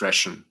still an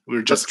expression.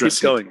 We're just Let's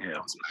keep going here.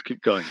 Let's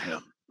keep going here.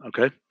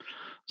 Okay.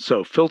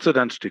 So filtered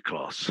entity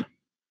class.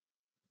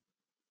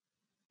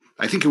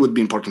 I think it would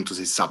be important to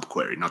say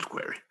subquery, not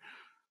query.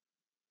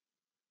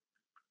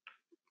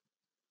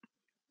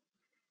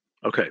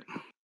 Okay.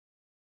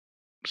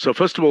 So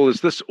first of all, is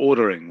this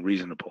ordering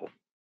reasonable?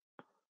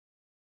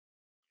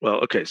 Well,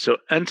 okay. So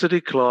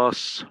entity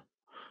class.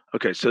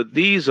 Okay. So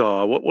these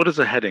are what is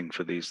a heading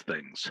for these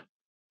things?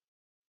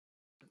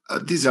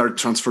 These are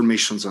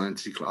transformations on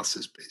entity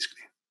classes,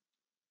 basically.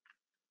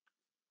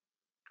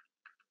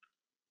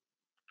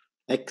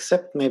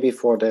 Except maybe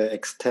for the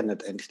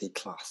extended entity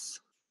class.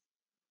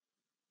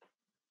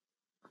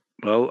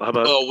 Well, how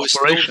about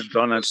operations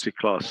on entity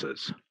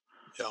classes?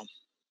 Yeah.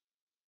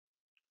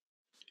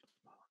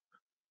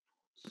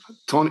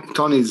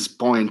 Tony's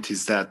point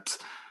is that.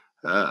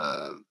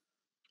 How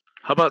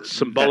about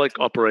symbolic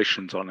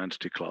operations on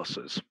entity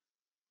classes,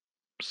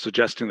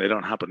 suggesting they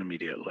don't happen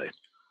immediately?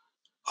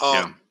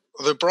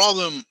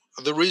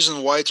 The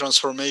reason why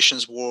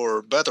transformations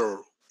were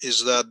better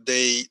is that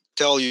they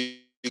tell you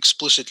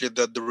explicitly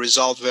that the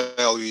result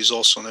value is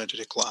also an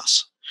entity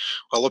class,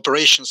 while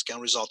operations can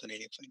result in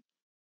anything.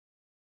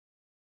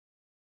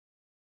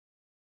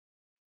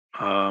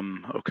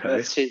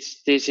 Okay.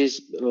 Since this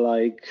is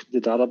like the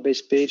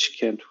database page,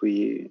 can't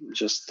we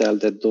just tell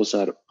that those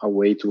are a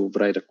way to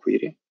write a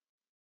query?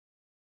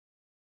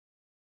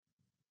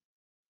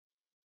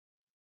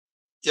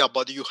 Yeah,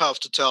 but you have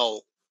to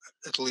tell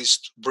at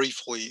least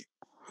briefly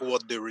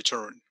what they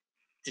return,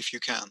 if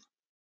you can.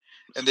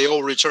 And they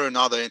all return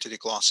other entity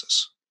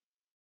classes.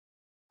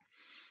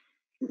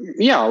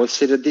 Yeah, I would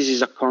say that this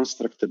is a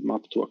constructed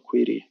map to a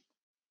query,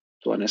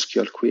 to an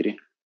SQL query.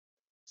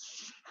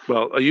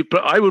 Well,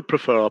 I would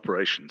prefer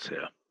operations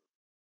here,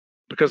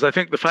 because I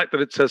think the fact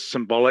that it says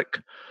symbolic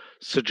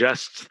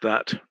suggests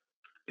that,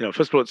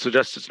 first of all, it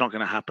suggests it's not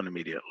going to happen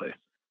immediately.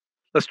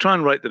 Let's try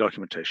and write the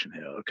documentation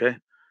here, okay?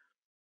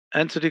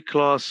 Entity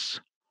class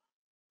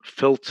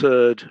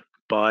filtered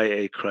by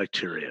a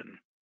criterion.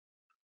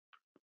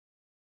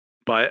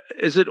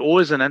 Is it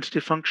always an entity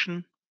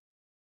function?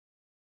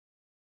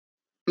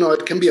 No,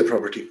 it can be a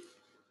property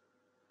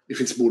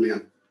if it's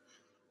Boolean.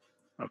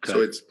 Okay.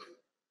 So it's.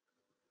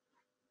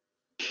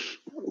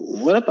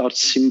 What about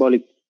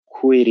symbolic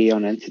query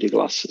on entity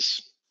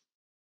classes?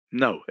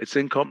 No, it's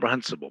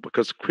incomprehensible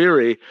because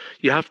query,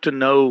 you have to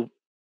know,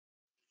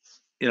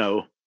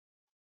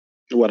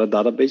 what a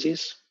database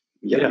is.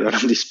 Yeah. You're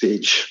on this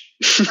page.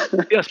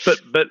 Yes,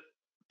 but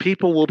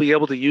people will be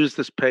able to use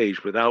this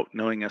page without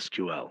knowing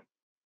SQL.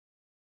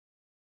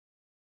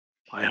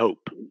 I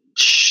hope.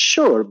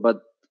 Sure,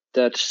 but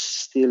that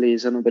still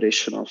is an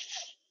operation of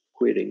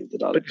querying the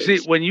database. But see,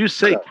 when you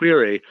say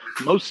query,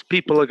 most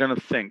people are going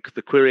to think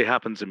the query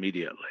happens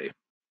immediately.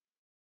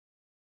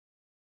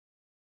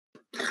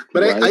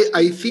 But right.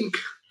 I think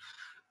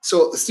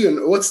so.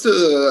 Stephen, what's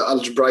the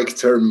algebraic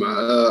term?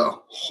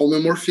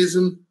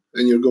 Homomorphism,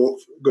 and you're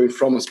going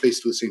from a space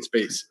to the same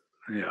space.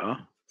 Yeah,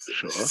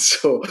 sure.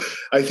 So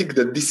I think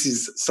that this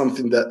is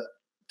something that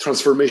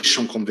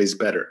transformation conveys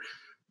better.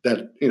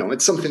 That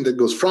it's something that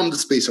goes from the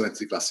space of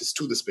entity classes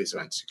to the space of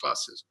entity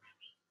classes.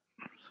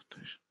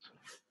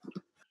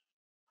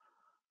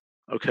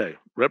 Okay,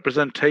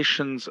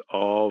 representations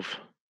of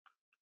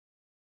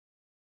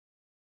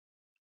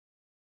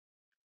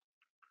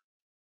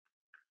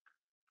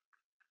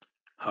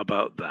how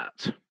about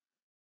that?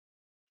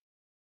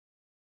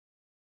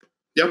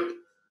 Yep.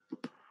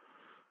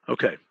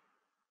 Okay,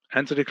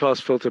 entity class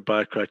filtered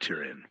by a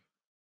criterion.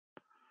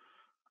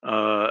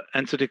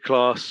 Entity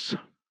class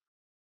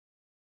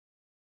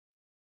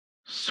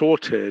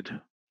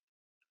sorted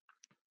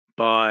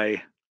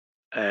by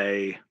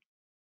a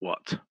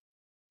what?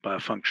 By a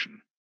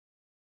function.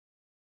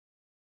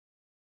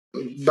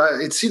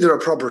 But it's either a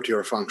property or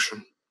a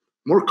function.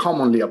 More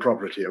commonly a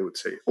property, I would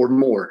say, or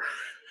more.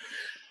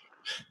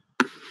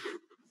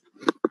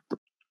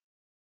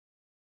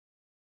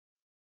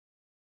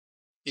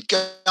 It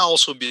can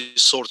also be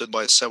sorted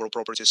by several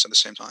properties at the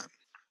same time.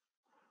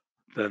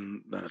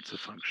 Then it's a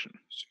function.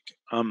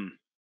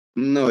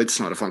 No, it's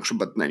not a function,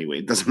 but anyway,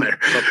 it doesn't matter.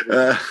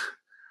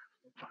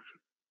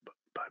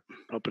 By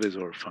properties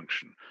or a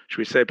function. Should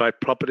we say by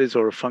properties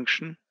or a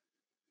function?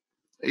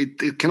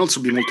 It can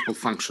also be multiple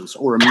functions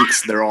or a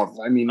mix thereof.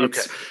 I mean,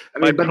 okay.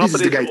 but this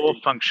is the guy. Or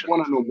function.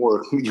 Want to know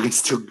more? You can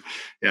still,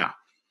 yeah.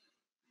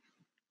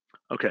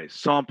 Okay,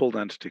 sampled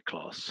entity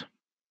class.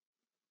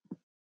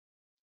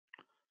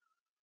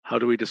 How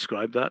do we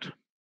describe that?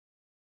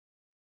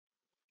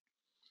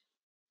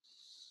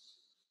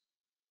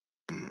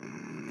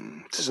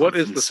 What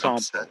is the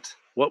sample?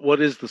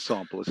 What is the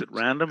sample? Is it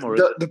random or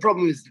the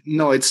problem is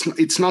no,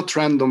 it's not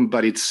random,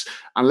 but it's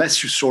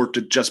unless you sort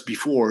it just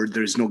before,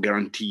 there is no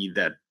guarantee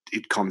that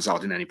it comes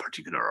out in any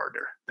particular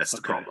order. That's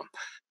the problem.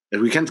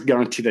 We can't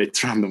guarantee that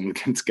it's random. We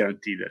can't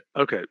guarantee that.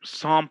 Okay,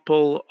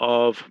 sample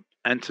of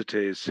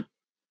entities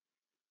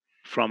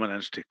from an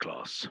entity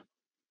class.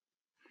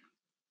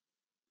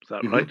 Is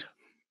that right?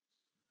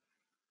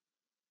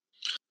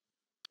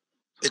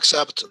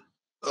 Except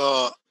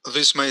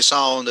this may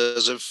sound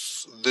as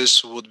if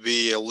this would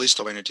be a list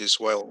of entities.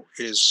 Well,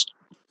 it is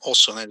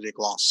also an entity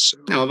class. So.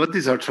 No, but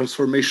these are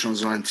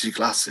transformations on entity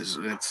classes.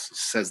 It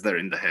says there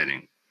in the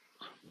heading.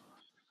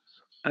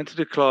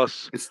 Entity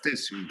class it's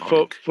this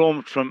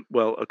formed from,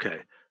 well, okay.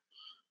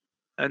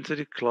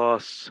 Entity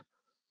class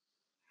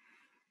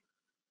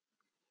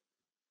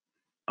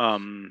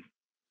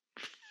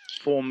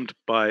formed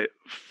by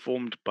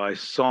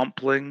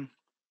sampling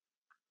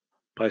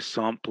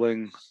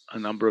a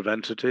number of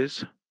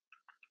entities.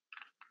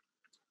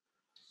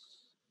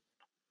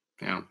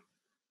 Yeah.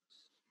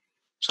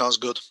 Sounds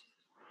good.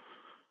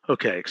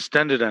 Okay,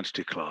 extended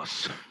entity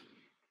class.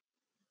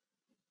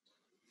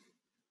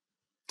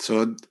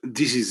 So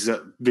this is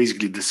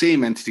basically the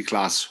same entity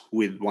class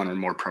with one or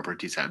more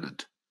properties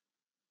added.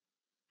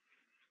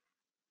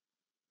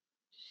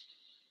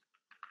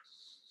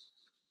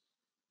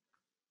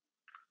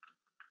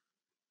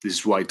 This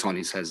is why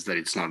Tony says that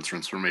it's not a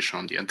transformation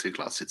on the entity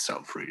class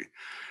itself, really.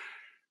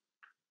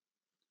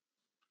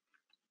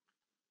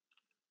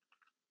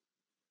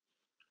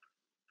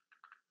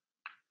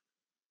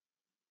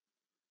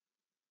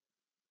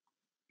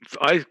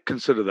 I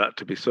consider that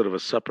to be sort of a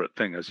separate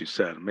thing, as you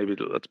said. Maybe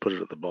let's put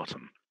it at the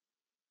bottom.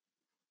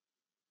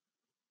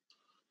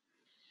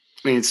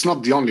 I mean, it's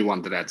not the only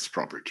one that adds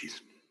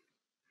properties.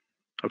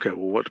 Okay,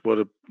 well,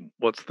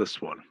 what's this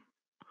one?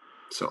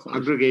 So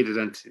aggregated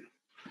entity.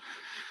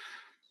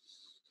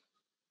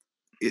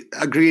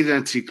 Aggregated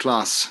entity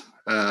class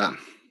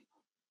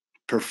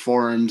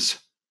performs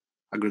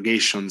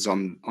aggregations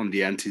on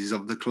the entities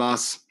of the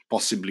class,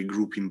 possibly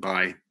grouping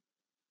by.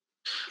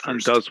 And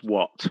does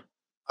what?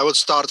 I would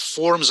start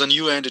forms a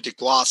new entity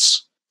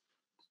class,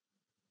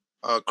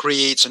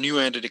 creates a new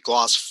entity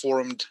class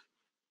formed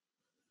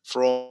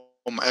from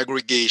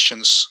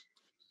aggregations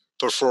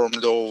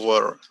performed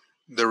over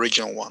the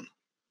original one.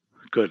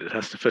 Good, it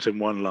has to fit in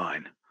one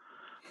line.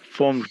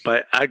 Formed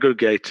by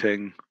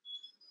aggregating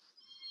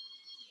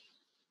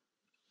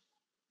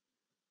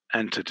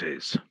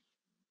entities.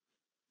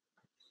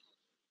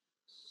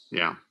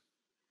 Yeah,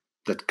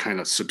 that kind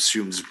of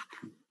subsumes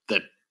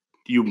that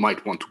you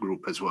might want to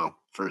group as well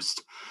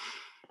first.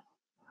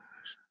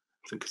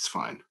 I think it's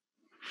fine.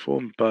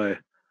 Formed by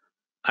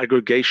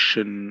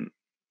aggregation.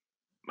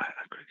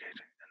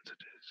 Aggregating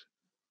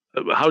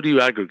entities. How do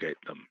you aggregate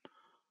them?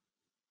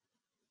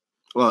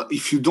 Well,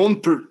 if you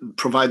don't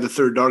provide the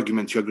third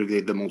argument, you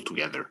aggregate them all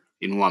together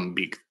in one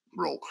big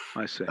row.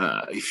 I see.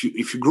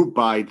 If you group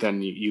by,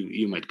 then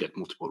you might get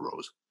multiple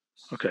rows.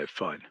 Okay,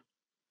 fine.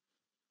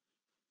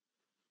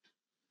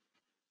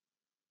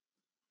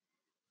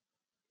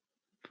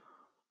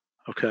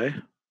 Okay.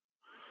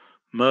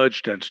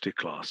 Merged entity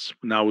class.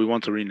 Now we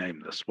want to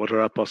rename this. What are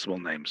our possible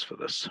names for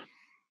this?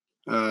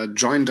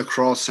 Joined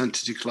across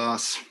entity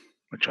class.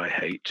 Which I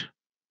hate.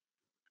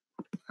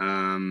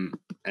 And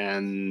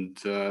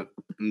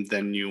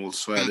then you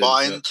also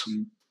combined.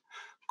 added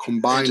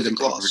combined and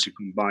class. property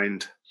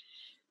combined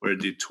were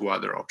the two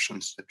other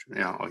options that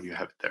you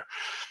have it there.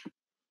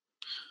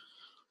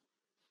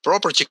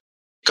 Property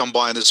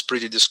combined is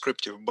pretty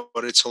descriptive,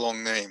 but it's a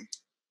long name.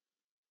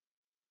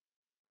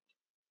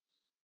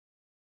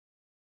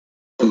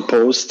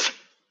 Composed.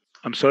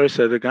 I'm sorry,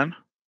 say it again.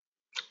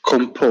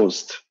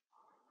 Composed.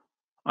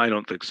 I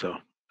don't think so.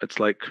 It's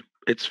like,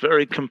 it's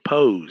very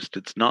composed.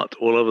 It's not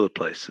all over the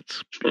place.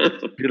 It's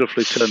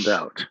beautifully turned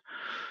out.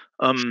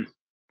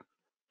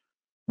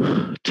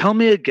 Tell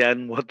me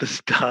again what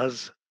this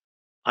does.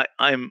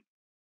 I'm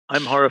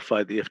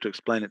horrified that you have to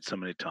explain it so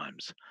many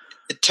times.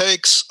 It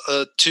takes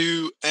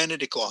two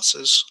entity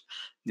classes,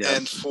 yes.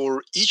 And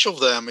for each of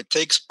them, it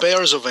takes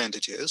pairs of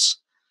entities,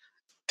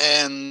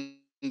 and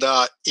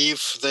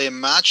if they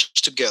match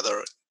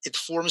together, it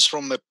forms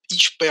from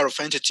each pair of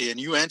entity a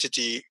new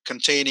entity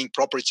containing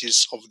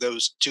properties of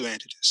those two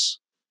entities.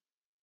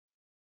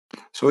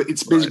 So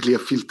it's basically a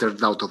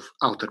filtered out of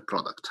outer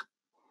product.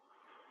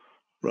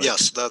 Right.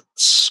 Yes,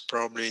 that's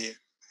probably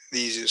the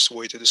easiest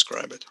way to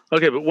describe it.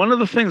 Okay, but one of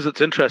the things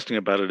that's interesting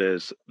about it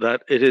is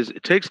that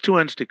it takes two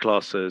entity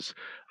classes,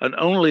 and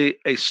only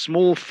a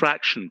small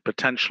fraction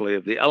potentially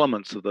of the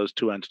elements of those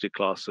two entity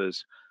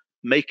classes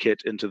make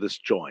it into this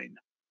join,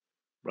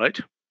 right?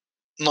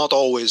 Not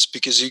always,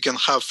 because you can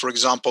have, for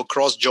example,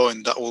 cross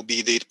join that will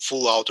be the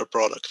full outer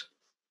product.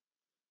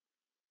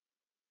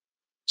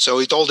 So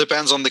it all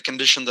depends on the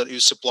condition that you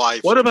supply.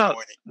 What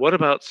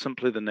about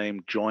simply the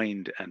name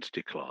joined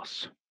entity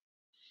class?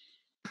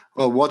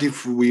 Well, what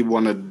if we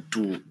want to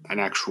do an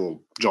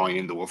actual join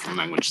in the Wolfram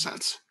language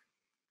sense?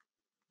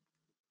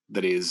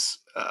 That is,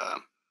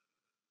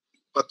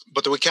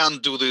 but we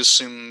can't do this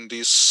in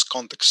this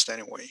context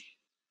anyway.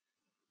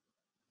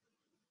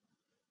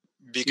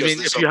 Because you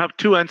mean if you have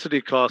two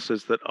entity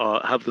classes that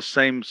have the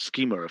same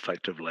schema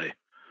effectively,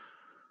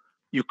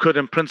 you could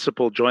in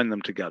principle join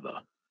them together.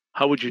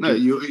 How would you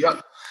do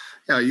that?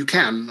 Yeah, you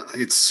can.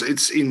 It's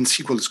in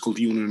SQL, it's called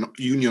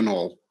union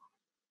all,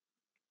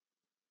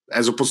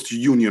 as opposed to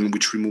union,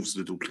 which removes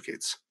the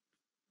duplicates.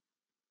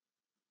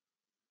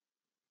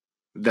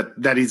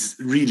 That is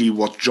really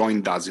what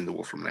join does in the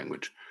Wolfram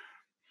language.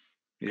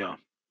 Yeah.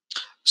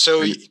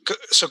 So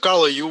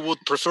Carlo, you would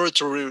prefer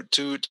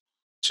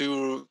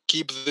to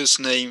keep this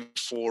name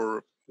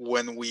for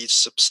when we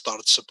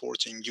start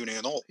supporting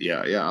union all?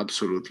 Yeah,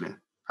 absolutely.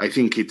 I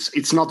think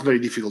it's not very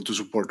difficult to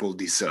support all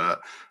these,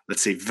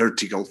 let's say,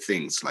 vertical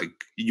things like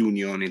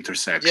union,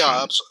 intersection.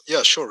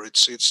 Yeah, sure.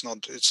 It's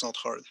not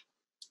hard.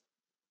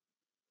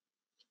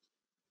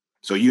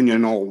 So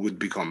union all would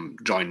become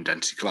joined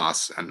entity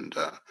class, and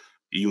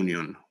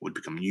union would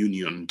become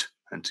unioned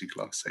entity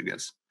class, I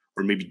guess,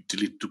 or maybe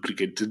delete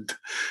duplicated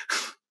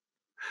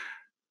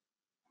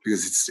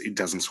because it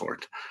doesn't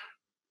sort.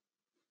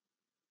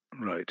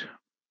 Right.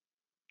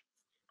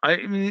 I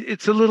mean,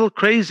 it's a little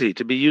crazy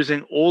to be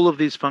using all of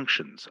these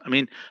functions. I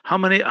mean,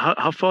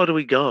 how far do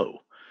we go?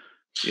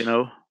 You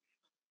know,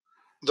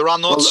 there are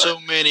not so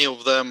many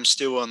of them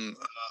still on.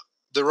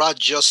 There are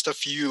just a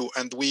few,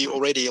 and we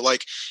already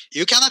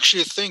you can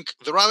actually think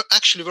there are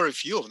actually very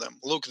few of them.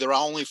 Look, there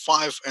are only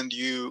 5, and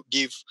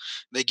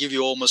they give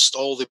you almost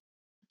all the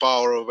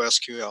power of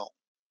SQL.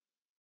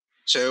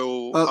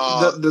 So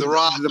there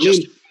are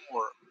just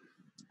more.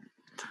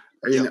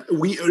 I mean,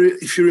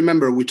 if you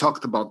remember, we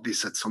talked about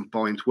this at some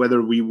point,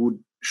 whether we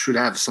should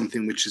have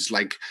something which is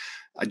like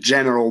a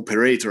general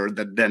operator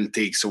that then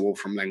takes a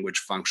Wolfram language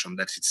function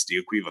that it's the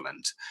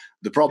equivalent.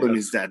 The problem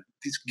is that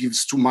this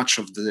gives too much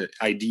of the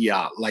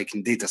idea, like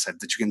in dataset,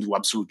 that you can do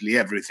absolutely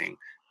everything.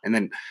 And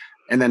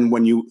then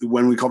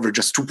when we cover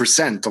just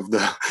 2% of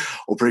the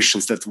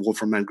operations that the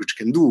Wolfram language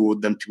can do,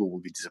 then people will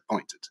be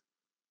disappointed.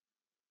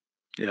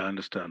 Yeah, I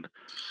understand.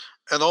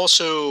 And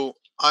also,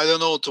 I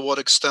don't know to what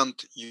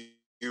extent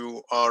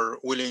you are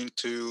willing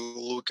to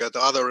look at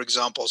other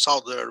examples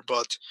out there,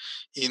 but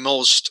in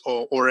most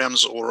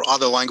ORMs or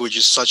other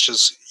languages, such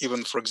as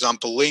even, for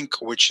example,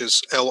 LINQ, which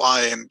is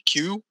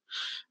LINQ,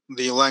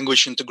 the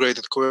language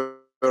integrated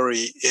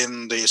query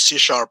in the C#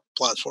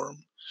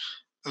 platform,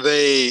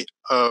 they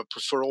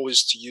prefer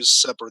always to use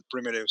separate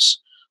primitives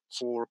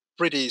for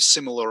pretty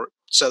similar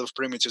set of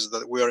primitives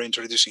that we are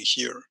introducing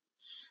here.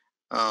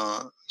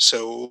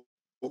 So,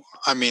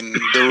 I mean,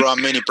 there are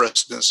many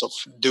precedents of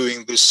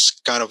doing this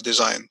kind of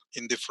design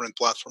in different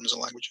platforms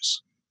and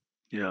languages.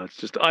 Yeah, it's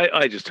just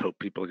I just hope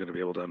people are going to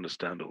be able to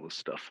understand all this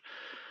stuff.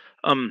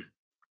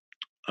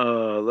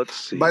 Let's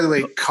see. By the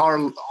way,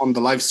 Carl on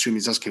the live stream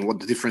is asking what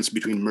the difference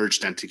between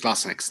merged entity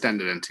class and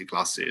extended entity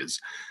class is.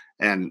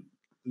 And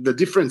the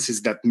difference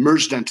is that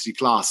merged entity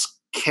class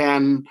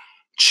can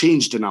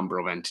change the number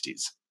of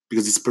entities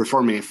because it's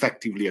performing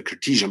effectively a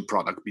Cartesian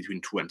product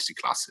between two entity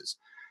classes.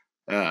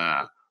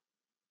 And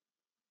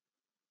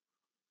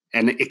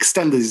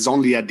extended is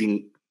only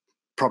adding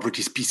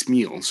properties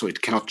piecemeal, so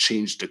it cannot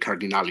change the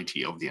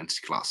cardinality of the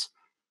entity class.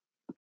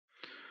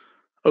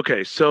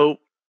 Okay, so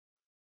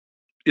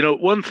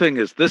one thing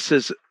is this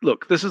is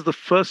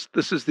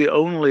the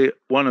only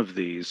one of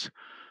these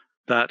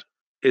that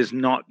is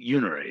not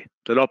unary,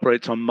 that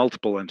operates on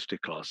multiple entity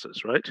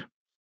classes, right?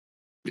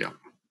 Yeah.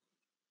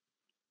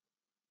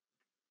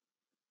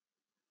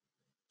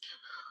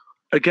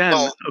 Again,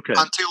 well, okay.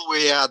 Until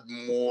we add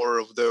more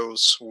of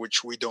those,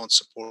 which we don't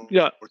support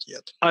yet.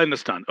 I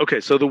understand.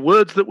 Okay, so the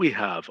words that we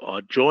have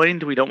are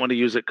joined. We don't want to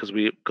use it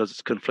because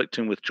it's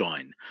conflicting with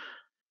join.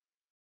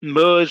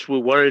 Merged, we're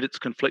worried it's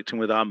conflicting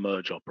with our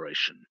merge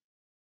operation.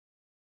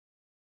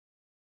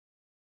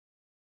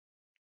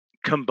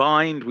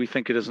 Combined, we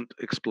think it isn't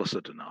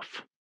explicit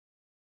enough.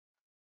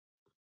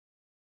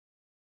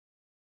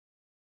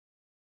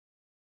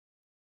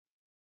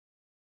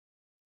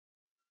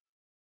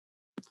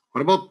 What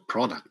about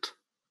product?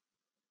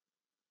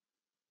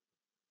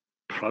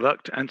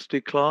 Product entity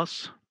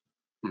class?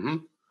 Mm-hmm.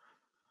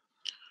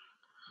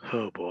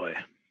 Oh boy.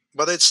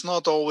 But it's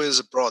not always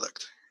a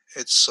product.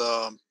 It's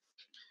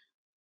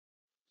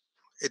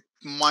it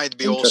might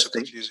be also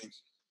confusing.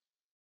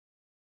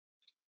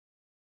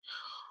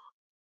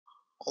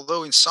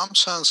 Although in some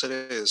sense it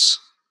is.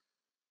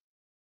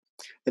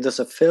 It is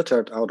a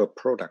filtered out of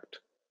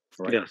product,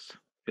 right?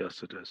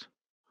 Yes, it is.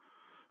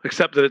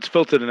 Except that it's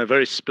filtered in a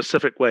very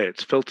specific way.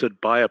 It's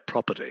filtered by a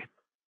property.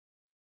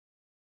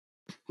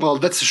 Well,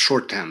 that's a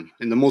shorthand.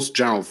 In the most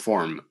general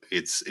form,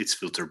 it's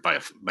filtered by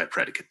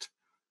predicate.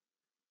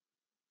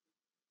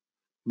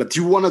 But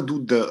you want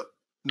to do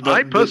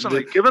I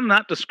personally, given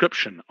that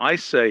description, I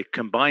say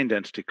combined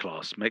entity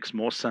class makes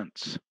more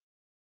sense.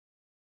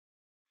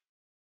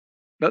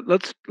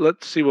 Let's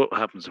see what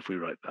happens if we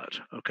write that.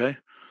 Okay.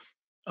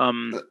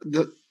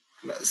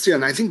 See,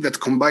 and I think that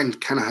combined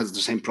kind of has the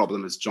same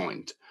problem as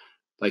joined.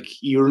 Like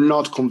you're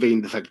not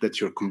conveying the fact that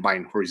you're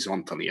combined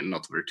horizontally and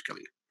not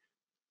vertically.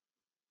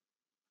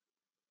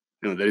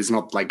 There is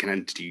not like an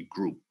entity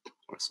group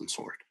or some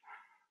sort.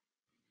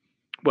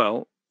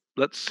 Well,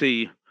 let's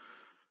see.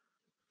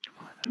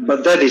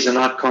 But that is an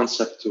hard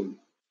concept to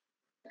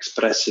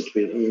express it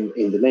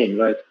in the name,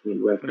 right?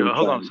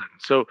 Hold on a second.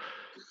 So,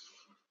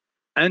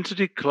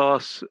 entity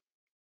class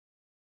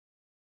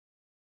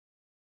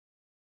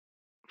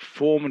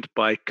formed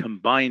by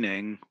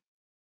combining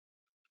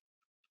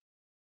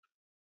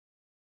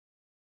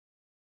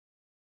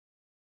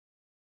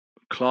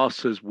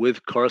classes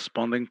with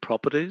corresponding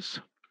properties?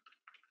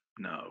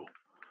 No,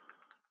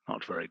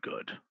 not very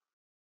good.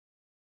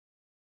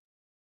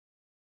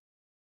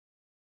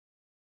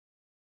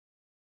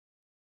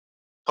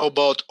 How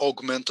about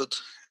augmented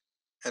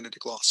entity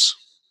class?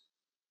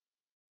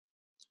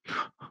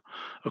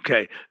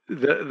 Okay,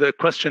 the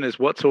question is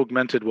what's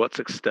augmented, what's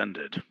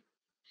extended?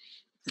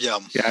 Yeah,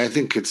 I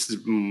think it's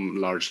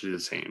largely the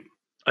same.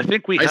 I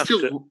think we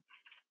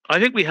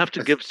have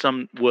to give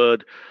some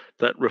word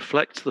that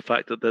reflects the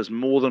fact that there's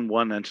more than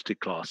one entity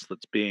class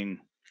that's being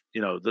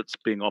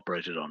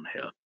operated on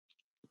here.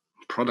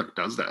 Product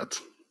does that.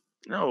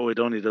 No, it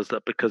only does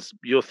that because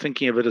you're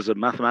thinking of it as a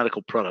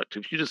mathematical product.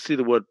 If you just see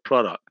the word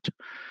product,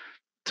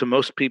 to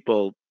most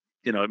people,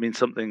 it means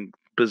something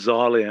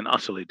bizarrely and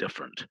utterly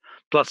different.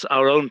 Plus,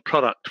 our own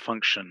product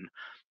function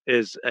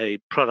is a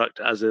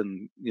product as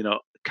in,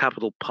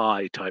 capital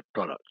pi type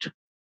product.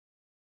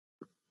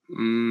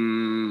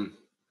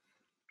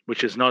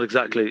 Which is not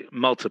exactly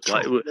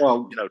multiply.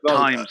 Well,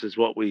 times is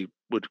what we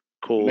would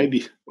call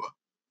maybe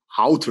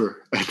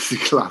outer entity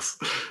class.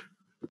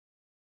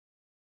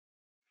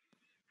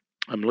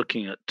 I'm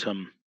looking at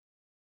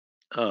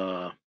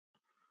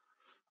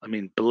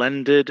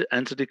blended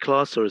entity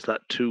class, or is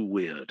that too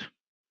weird?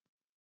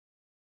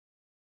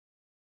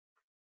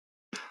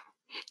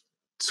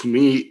 To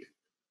me,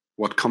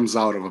 what comes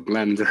out of a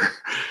blender.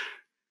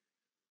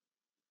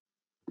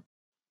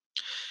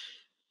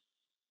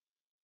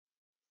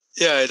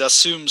 Yeah, it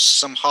assumes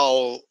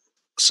somehow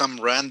some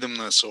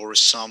randomness or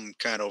some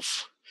kind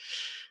of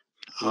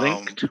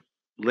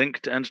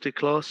linked entity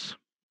class,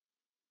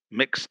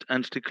 mixed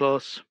entity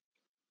class.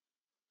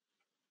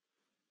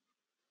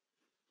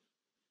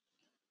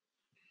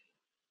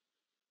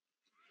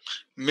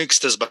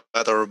 Mixed is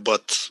better,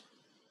 but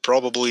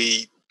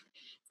probably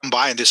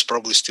combined is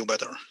probably still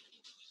better.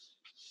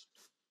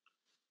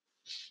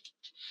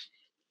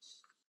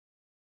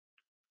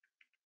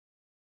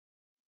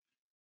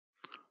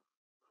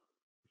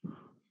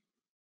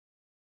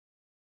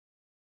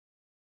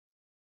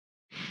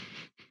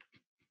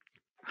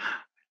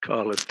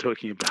 Carl is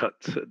talking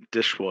about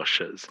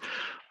dishwashers,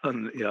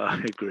 and yeah, I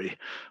agree.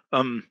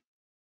 All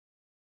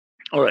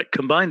right,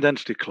 combined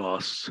entity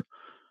class.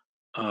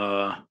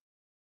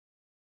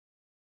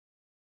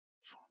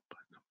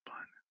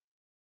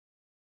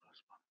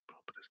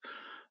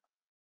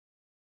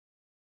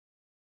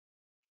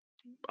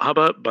 how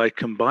about by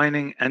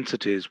combining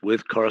entities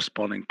with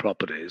corresponding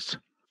properties?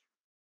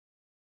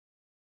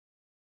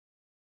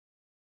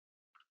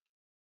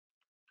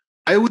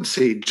 I would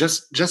say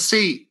just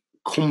say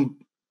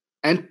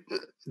and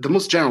the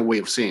most general way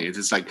of saying it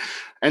is like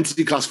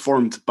entity class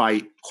formed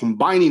by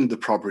combining the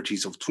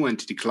properties of two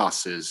entity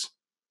classes.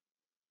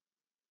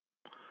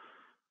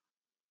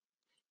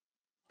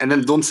 And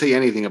then don't say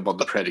anything about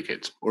the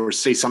predicate, or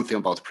say something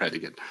about the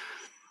predicate.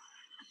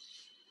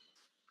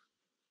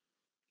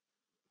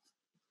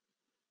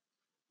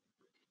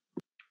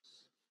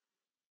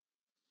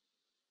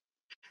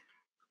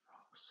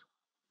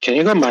 Can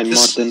you combine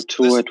more than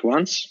two at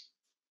once?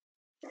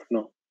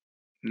 No.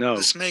 No.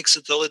 This makes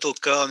it a little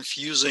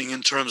confusing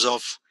in terms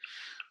of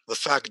the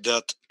fact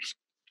that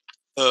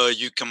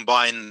you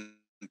combine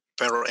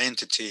per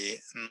entity,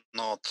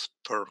 not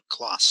per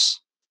class.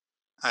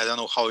 I don't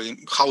know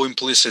how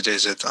implicit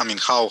is it. I mean,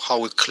 how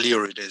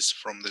clear it is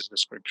from this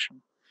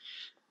description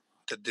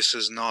that this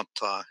is not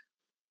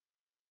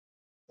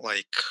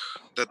like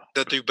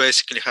that you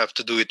basically have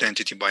to do it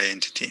entity by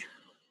entity.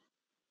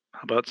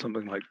 How about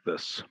something like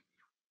this?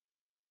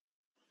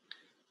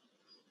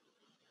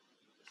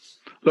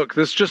 Look,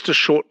 this is just a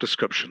short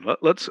description.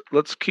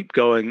 Let's keep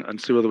going and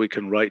see whether we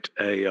can write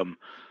a.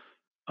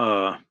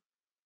 I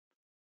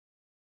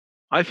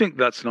think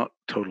that's not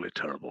totally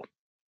terrible,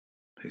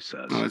 he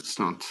says. No, it's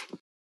not.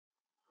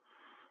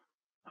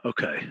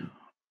 Okay,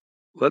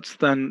 let's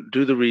then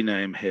do the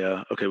rename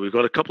here. Okay, we've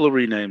got a couple of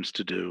renames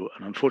to do,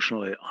 and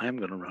unfortunately, I am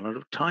going to run out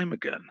of time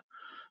again.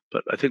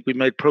 But I think we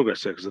made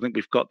progress here because I think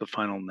we've got the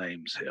final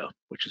names here,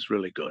 which is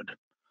really good.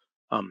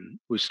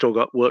 We've still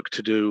got work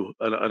to do,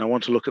 and I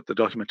want to look at the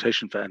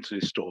documentation for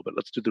entity store, but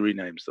let's do the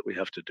renames that we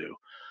have to do.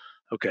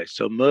 Okay,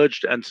 so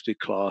merged entity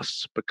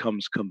class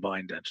becomes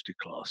combined entity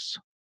class.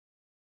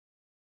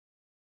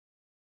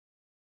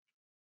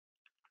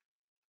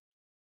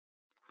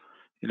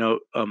 You know,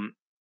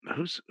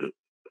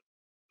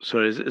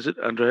 sorry, is it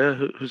Andrea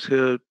who's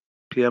here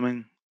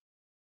PMing?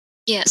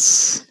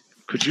 Yes.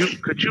 Could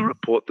you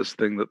report this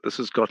thing that this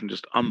has gotten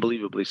just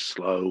unbelievably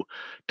slow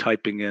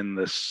typing in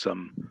this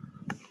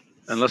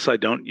unless I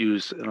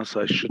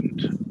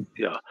shouldn't.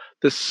 Yeah,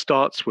 this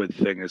starts with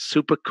thing is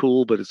super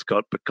cool, but it's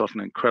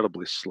gotten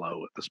incredibly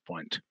slow at this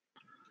point.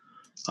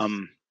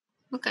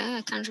 Okay,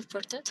 I can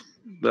report it.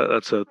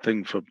 That's a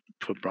thing for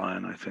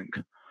Brian, I think.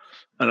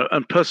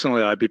 And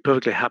personally, I'd be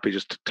perfectly happy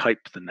just to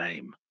type the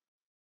name,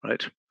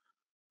 right?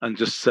 And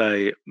just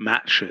say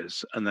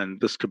matches, and then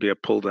this could be a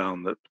pull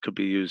down that could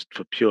be used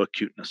for pure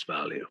cuteness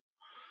value.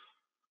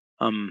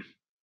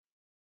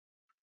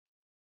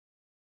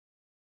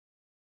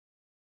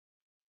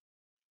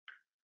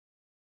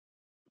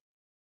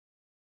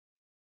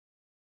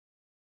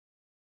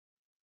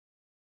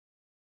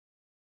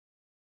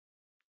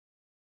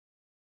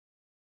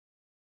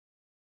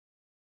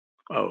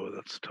 Oh,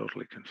 that's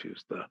totally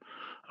confused there.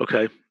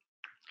 Okay.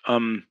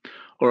 All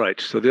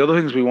right. So the other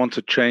things we want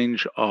to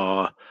change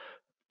are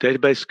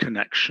database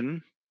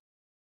connection.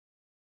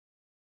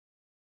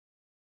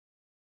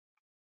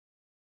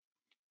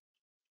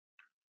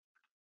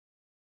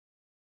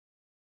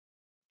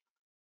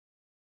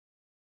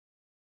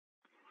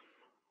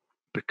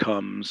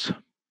 Becomes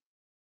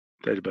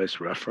database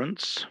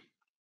reference.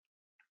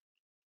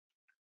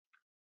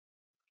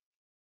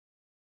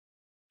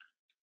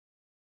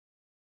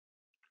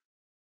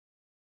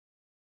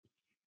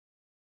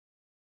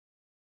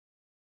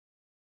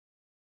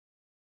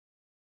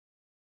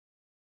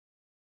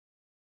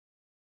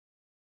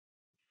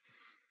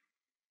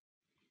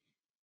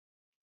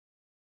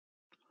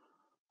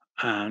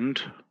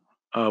 And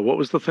what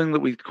was the thing that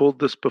we called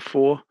this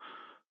before?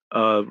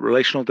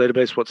 Relational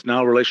database. What's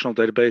now relational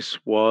database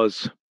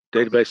was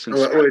database.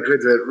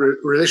 Wait.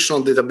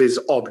 Relational database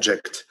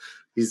object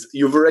is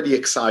you've already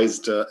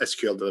excised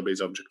SQL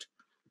database object.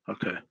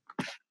 Okay.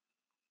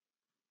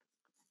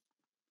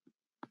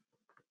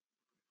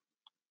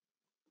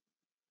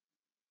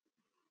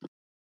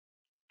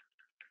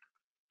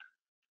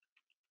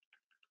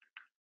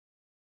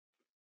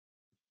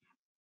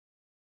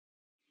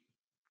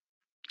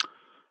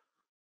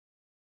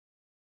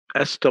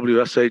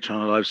 SWSH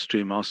on a live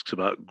stream asks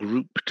about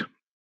grouped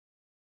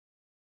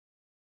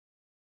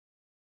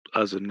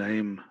as a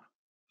name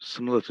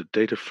similar to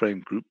data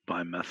frame group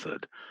by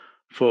method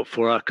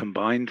for our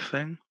combined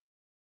thing.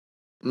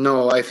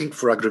 No, I think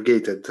for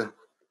aggregated.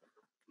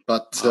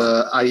 But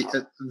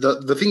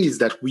the thing is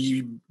that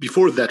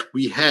before that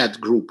we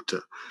had grouped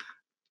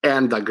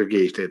and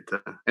aggregated,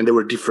 and there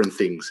were different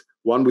things.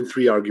 One with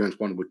 3 arguments,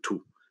 one with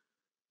 2.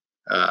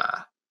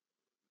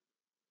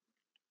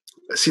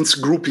 Since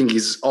grouping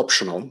is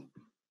optional,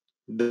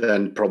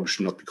 then probably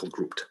should not be called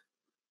grouped.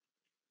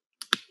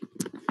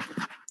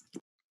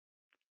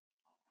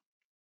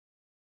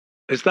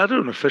 Is that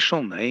an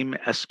official name,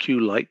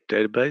 SQLite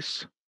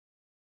database?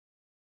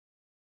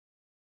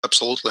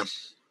 Absolutely.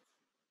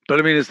 But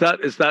I mean, is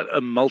that a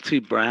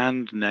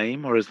multi-brand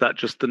name, or is that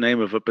just the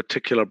name of a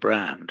particular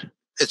brand?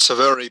 It's a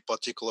very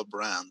particular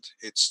brand.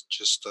 It's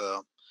just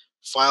a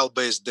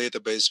file-based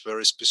database,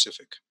 very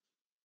specific.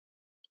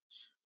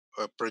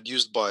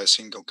 produced by a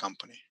single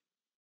company.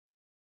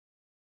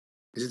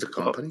 Is it a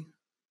company?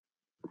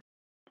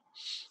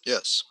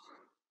 Yes.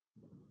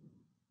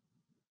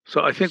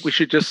 So I think we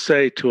should just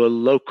say to a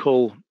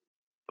local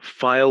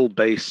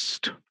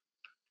file-based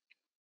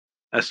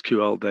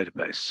SQL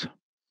database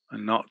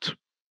and not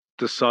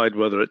decide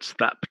whether it's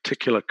that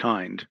particular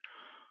kind.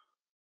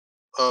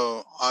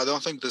 I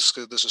don't think this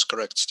is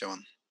correct,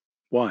 Stephen.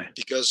 Why?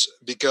 Because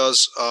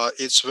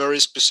it's very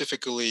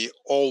specifically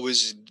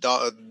always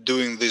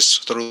doing this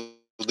through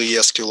the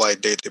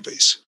SQLite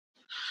database.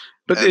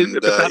 But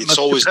that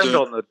must depend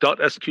on the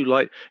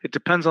 .SQLite. It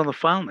depends on the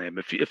file name.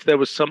 If there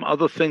was some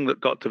other thing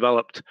that got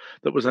developed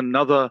that was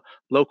another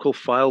local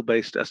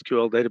file-based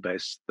SQL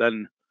database,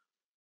 then,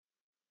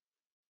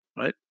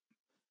 right?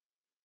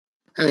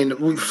 I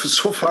mean,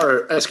 so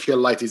far,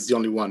 SQLite is the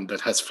only one that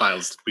has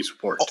files that we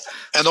support.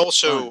 And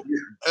also,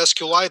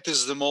 SQLite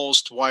is the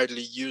most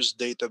widely used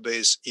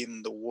database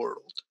in the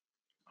world.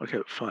 Okay,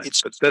 fine.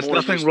 But there's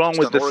nothing wrong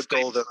with this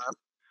statement.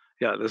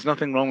 Yeah, there's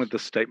nothing wrong with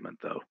this statement,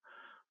 though.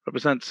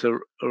 Represents a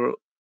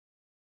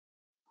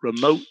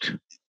remote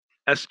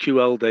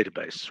SQL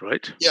database,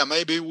 right? Yeah,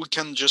 maybe we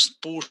can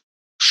just push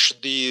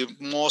the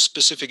more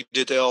specific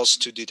details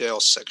to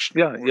details section.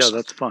 Yeah,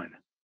 that's fine.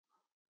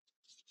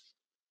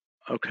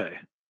 Okay.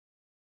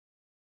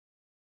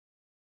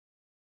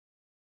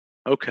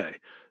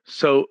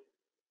 So,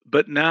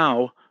 but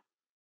now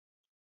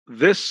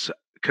this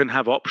can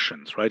have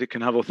options, right? It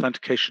can have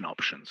authentication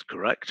options,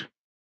 correct?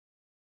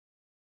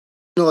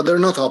 No, they're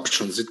not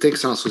options. It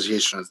takes an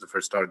association as the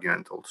first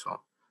argument also.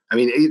 I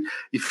mean,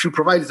 if you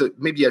provide it,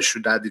 maybe I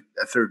should add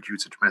a third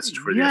usage message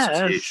for the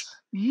association.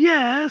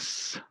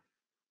 Yes.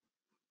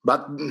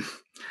 But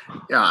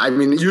yeah, I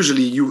mean,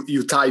 usually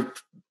you type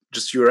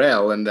just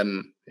URL and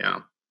then,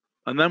 yeah.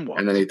 And then what?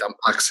 And then it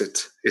unpacks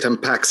it. It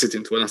unpacks it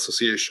into an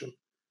association.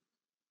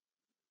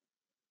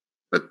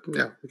 But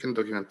yeah, we can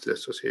document the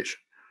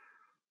association.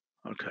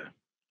 Okay.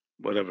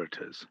 Whatever it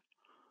is.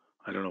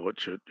 I don't know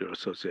what your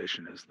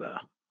association is there.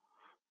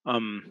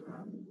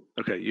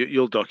 Okay,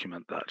 you'll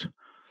document that.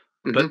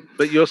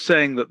 But you're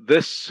saying that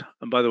this,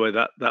 and by the way,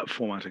 that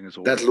formatting is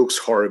all that looks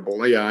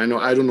horrible. Yeah, I know.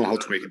 I don't know how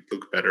to make it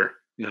look better.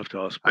 You have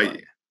to ask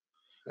Brian.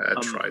 I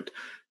tried.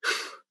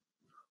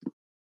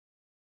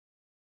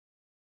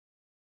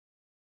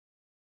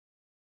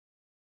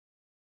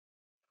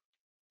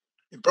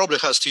 It probably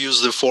has to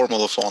use the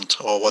formula font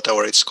or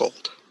whatever it's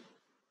called.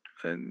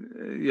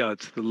 And yeah,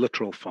 it's the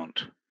literal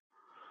font.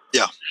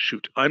 Yeah.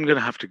 Shoot, I'm going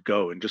to have to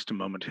go in just a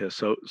moment here.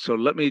 So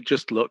let me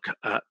just look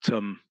at.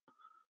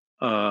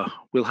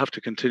 We'll have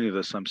to continue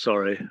this. I'm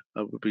sorry.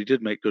 We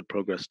did make good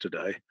progress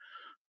today.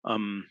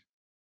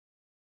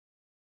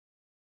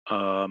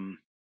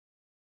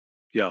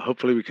 Yeah,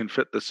 hopefully we can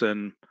fit this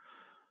in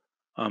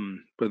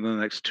within the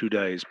next 2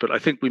 days. But I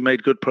think we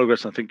made good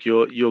progress. I think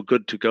you're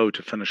good to go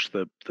to finish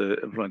the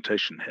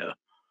implementation here.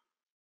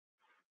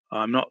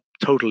 I'm not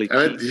totally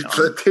keen. The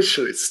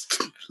implementation is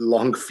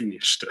long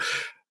finished.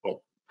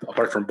 Well,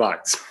 apart from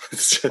bugs.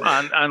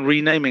 and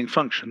renaming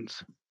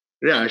functions.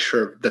 Yeah,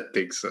 sure. That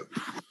takes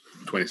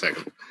 20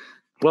 seconds.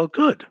 Well,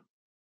 good.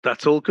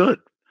 That's all good.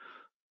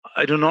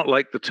 I do not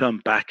like the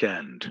term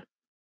backend.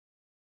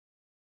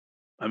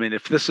 I mean,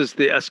 if this is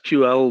the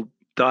SQL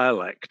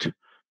dialect,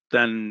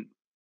 then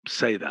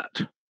say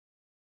that.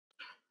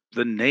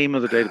 The name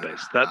of the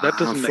database. That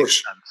doesn't make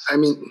sense. I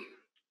mean,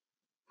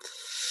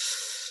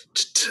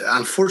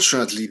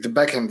 unfortunately, the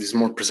backend is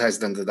more precise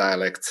than the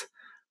dialect.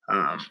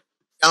 Can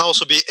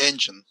also be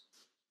engine.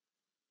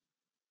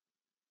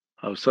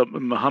 So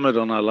Mohammed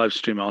on our live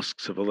stream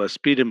asks if there's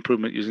speed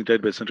improvement using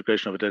database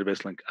integration of a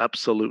database link.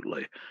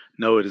 Absolutely.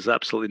 No, it is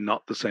absolutely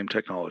not the same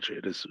technology.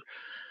 It is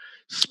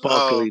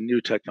sparkly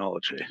new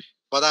technology.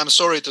 But I'm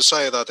sorry to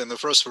say that in the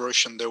first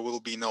version, there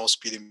will be no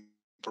speed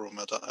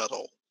improvement at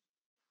all.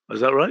 Is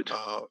that right?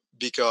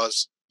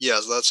 Because,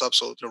 yes, that's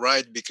absolutely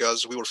right,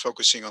 because we were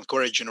focusing on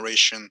query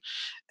generation.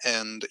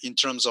 And in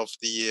terms of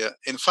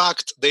in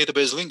fact,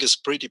 database link is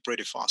pretty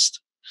fast.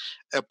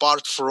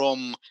 Apart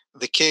from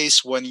the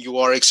case when you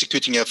are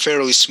executing a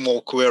fairly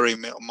small query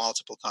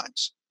multiple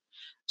times.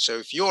 So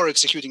if you are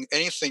executing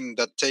anything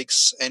that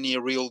does any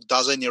real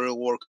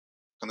work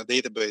on a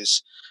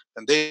database,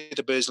 then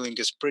database link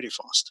is pretty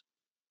fast.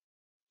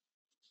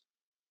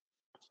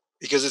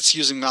 Because it's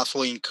using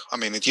mathlink,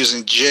 it's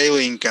using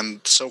JLink and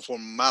so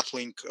forth,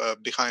 mathlink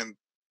behind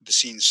the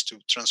scenes to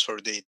transfer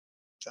data.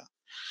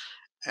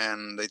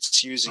 And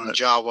it's using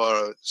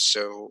Java,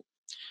 so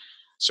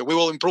we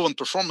will improve on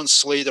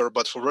performance later,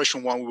 but for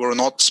version 1, we were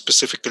not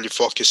specifically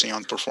focusing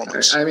on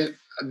performance. I mean,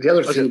 the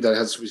other thing that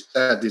has to be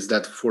said is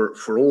that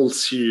for all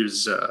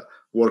serious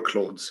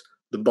workloads,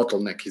 the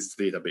bottleneck is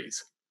the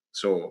database.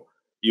 So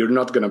you're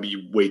not going to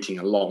be waiting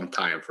a long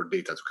time for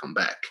data to come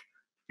back.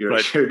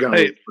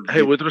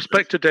 Hey, with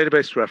respect to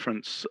database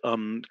reference,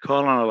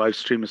 Carl on our live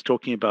stream is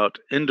talking about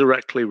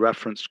indirectly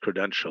referenced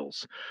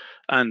credentials.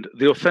 And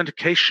the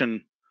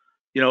authentication,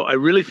 I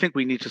really think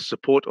we need to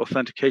support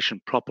authentication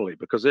properly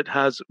because it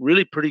has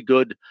really pretty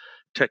good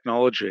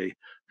technology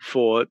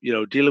for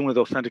dealing with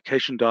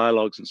authentication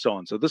dialogues and so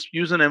on. So this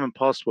username and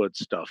password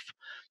stuff,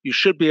 you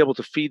should be able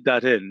to feed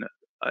that in.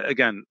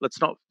 Again,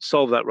 let's not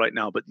solve that right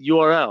now, but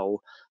URL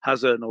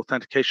has an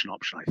authentication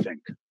option, I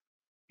think.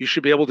 You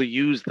should be able to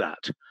use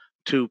that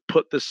to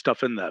put this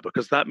stuff in there,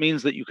 because that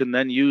means that you can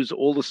then use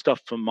all the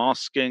stuff for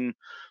masking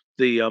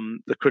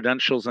the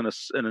credentials in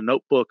a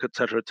notebook, et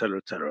cetera, et cetera,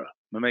 et cetera.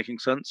 Am I making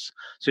sense?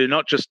 So you're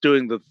not just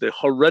doing the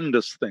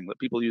horrendous thing that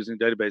people using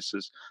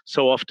databases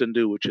so often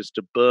do, which is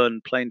to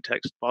burn plain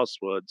text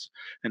passwords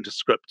into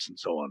scripts and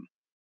so on.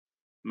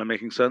 Am I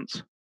making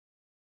sense?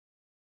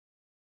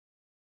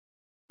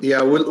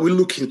 Yeah, we'll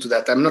look into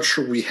that. I'm not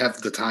sure we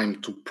have the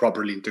time to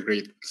properly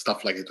integrate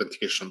stuff like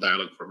authentication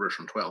dialog for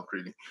version 12.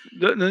 Really,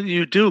 no,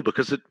 you do,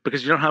 because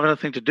you don't have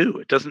anything to do.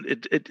 It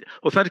doesn't.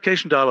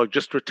 Authentication dialog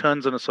just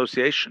returns an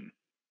association.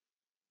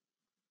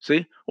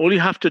 See, all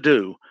you have to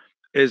do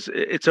is,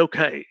 it's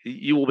okay.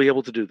 You will be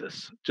able to do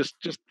this. Just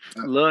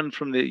learn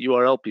from the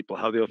URL people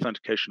how the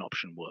authentication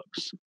option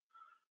works.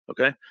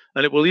 Okay,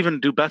 and it will even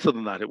do better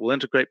than that. It will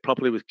integrate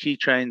properly with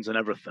keychains and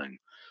everything,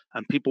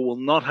 and people will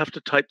not have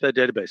to type their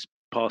database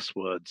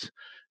passwords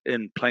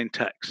in plain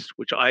text,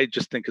 which I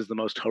just think is the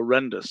most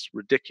horrendous,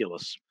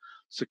 ridiculous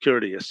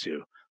security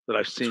issue that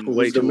I've seen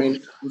way too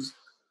often.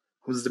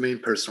 Who's the main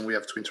person we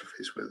have to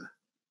interface with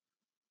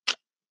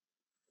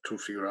to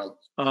figure out?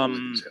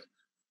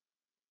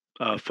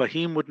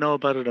 Fahim would know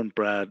about it, and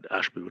Brad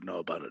Ashby would know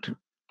about it.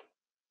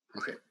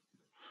 Okay.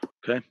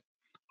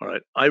 All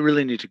right. I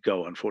really need to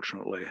go,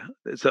 unfortunately.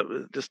 Is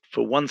that just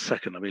for 1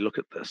 second? Let me look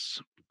at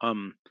this.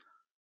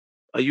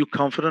 Are you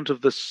confident of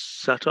this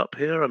setup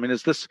here? I mean,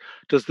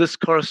 does this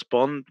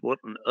correspond? What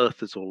on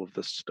earth is all of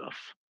this stuff?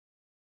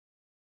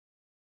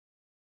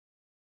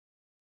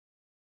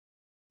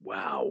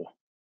 Wow.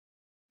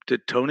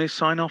 Did Tony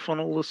sign off on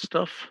all this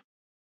stuff?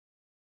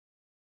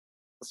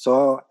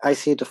 So I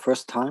see it the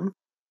first time.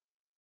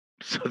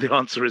 So the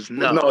answer is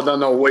no.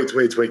 No. Wait.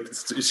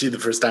 You see the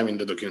first time in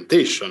the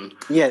documentation.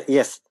 Yeah.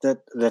 Yes.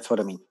 That's what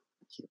I mean.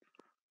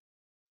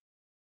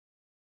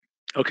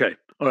 Okay.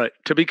 All right.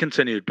 To be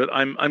continued. But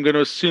I'm going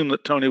to assume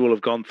that Tony will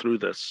have gone through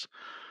this,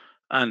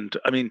 and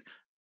I mean,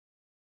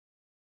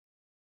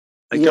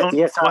 I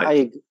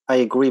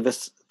agree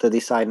with the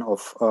design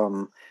of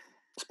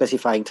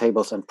specifying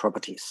tables and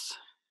properties.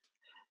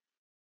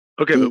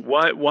 Okay,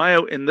 but why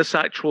in this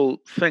actual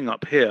thing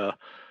up here?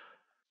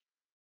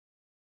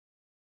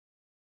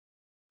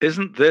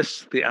 Isn't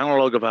this the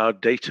analog of our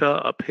data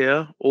up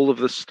here? All of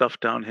this stuff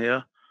down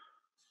here?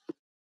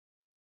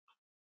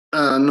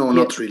 No,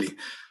 not really,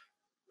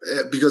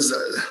 because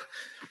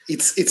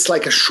it's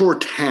like a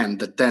shorthand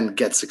that then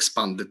gets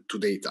expanded to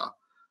data.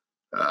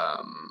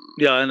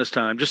 Yeah, I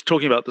understand. I'm just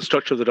talking about the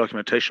structure of the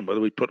documentation, whether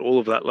we put all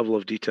of that level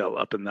of detail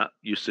up in that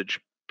usage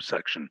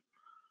section,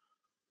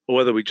 or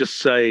whether we just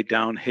say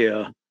down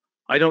here.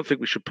 I don't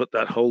think we should put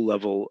that whole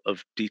level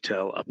of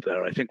detail up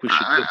there. I think we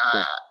should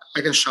I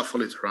can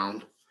shuffle it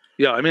around.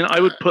 Yeah, I mean, I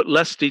would put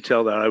less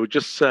detail there. I would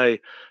just say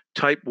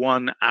type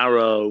 1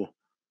 arrow,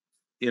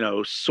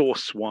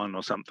 source 1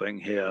 or something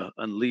here,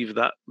 and leave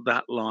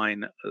that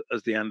line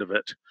as the end of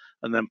it,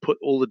 and then put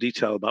all the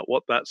detail about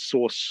what that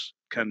source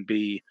can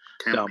be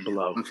down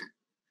below.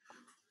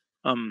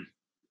 Okay.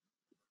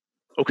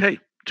 Okay,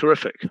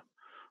 terrific.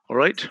 All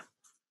right,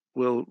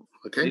 we'll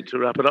need to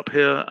wrap it up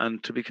here,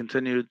 and to be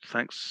continued.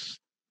 Thanks,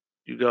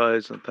 you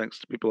guys, and thanks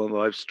to people on the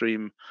live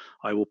stream.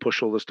 I will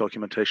push all this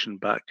documentation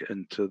back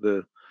into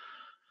the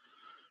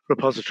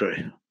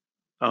repository.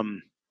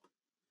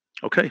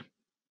 Okay.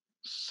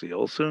 See you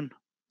all soon.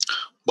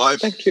 Bye.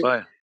 Thank you.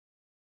 Bye.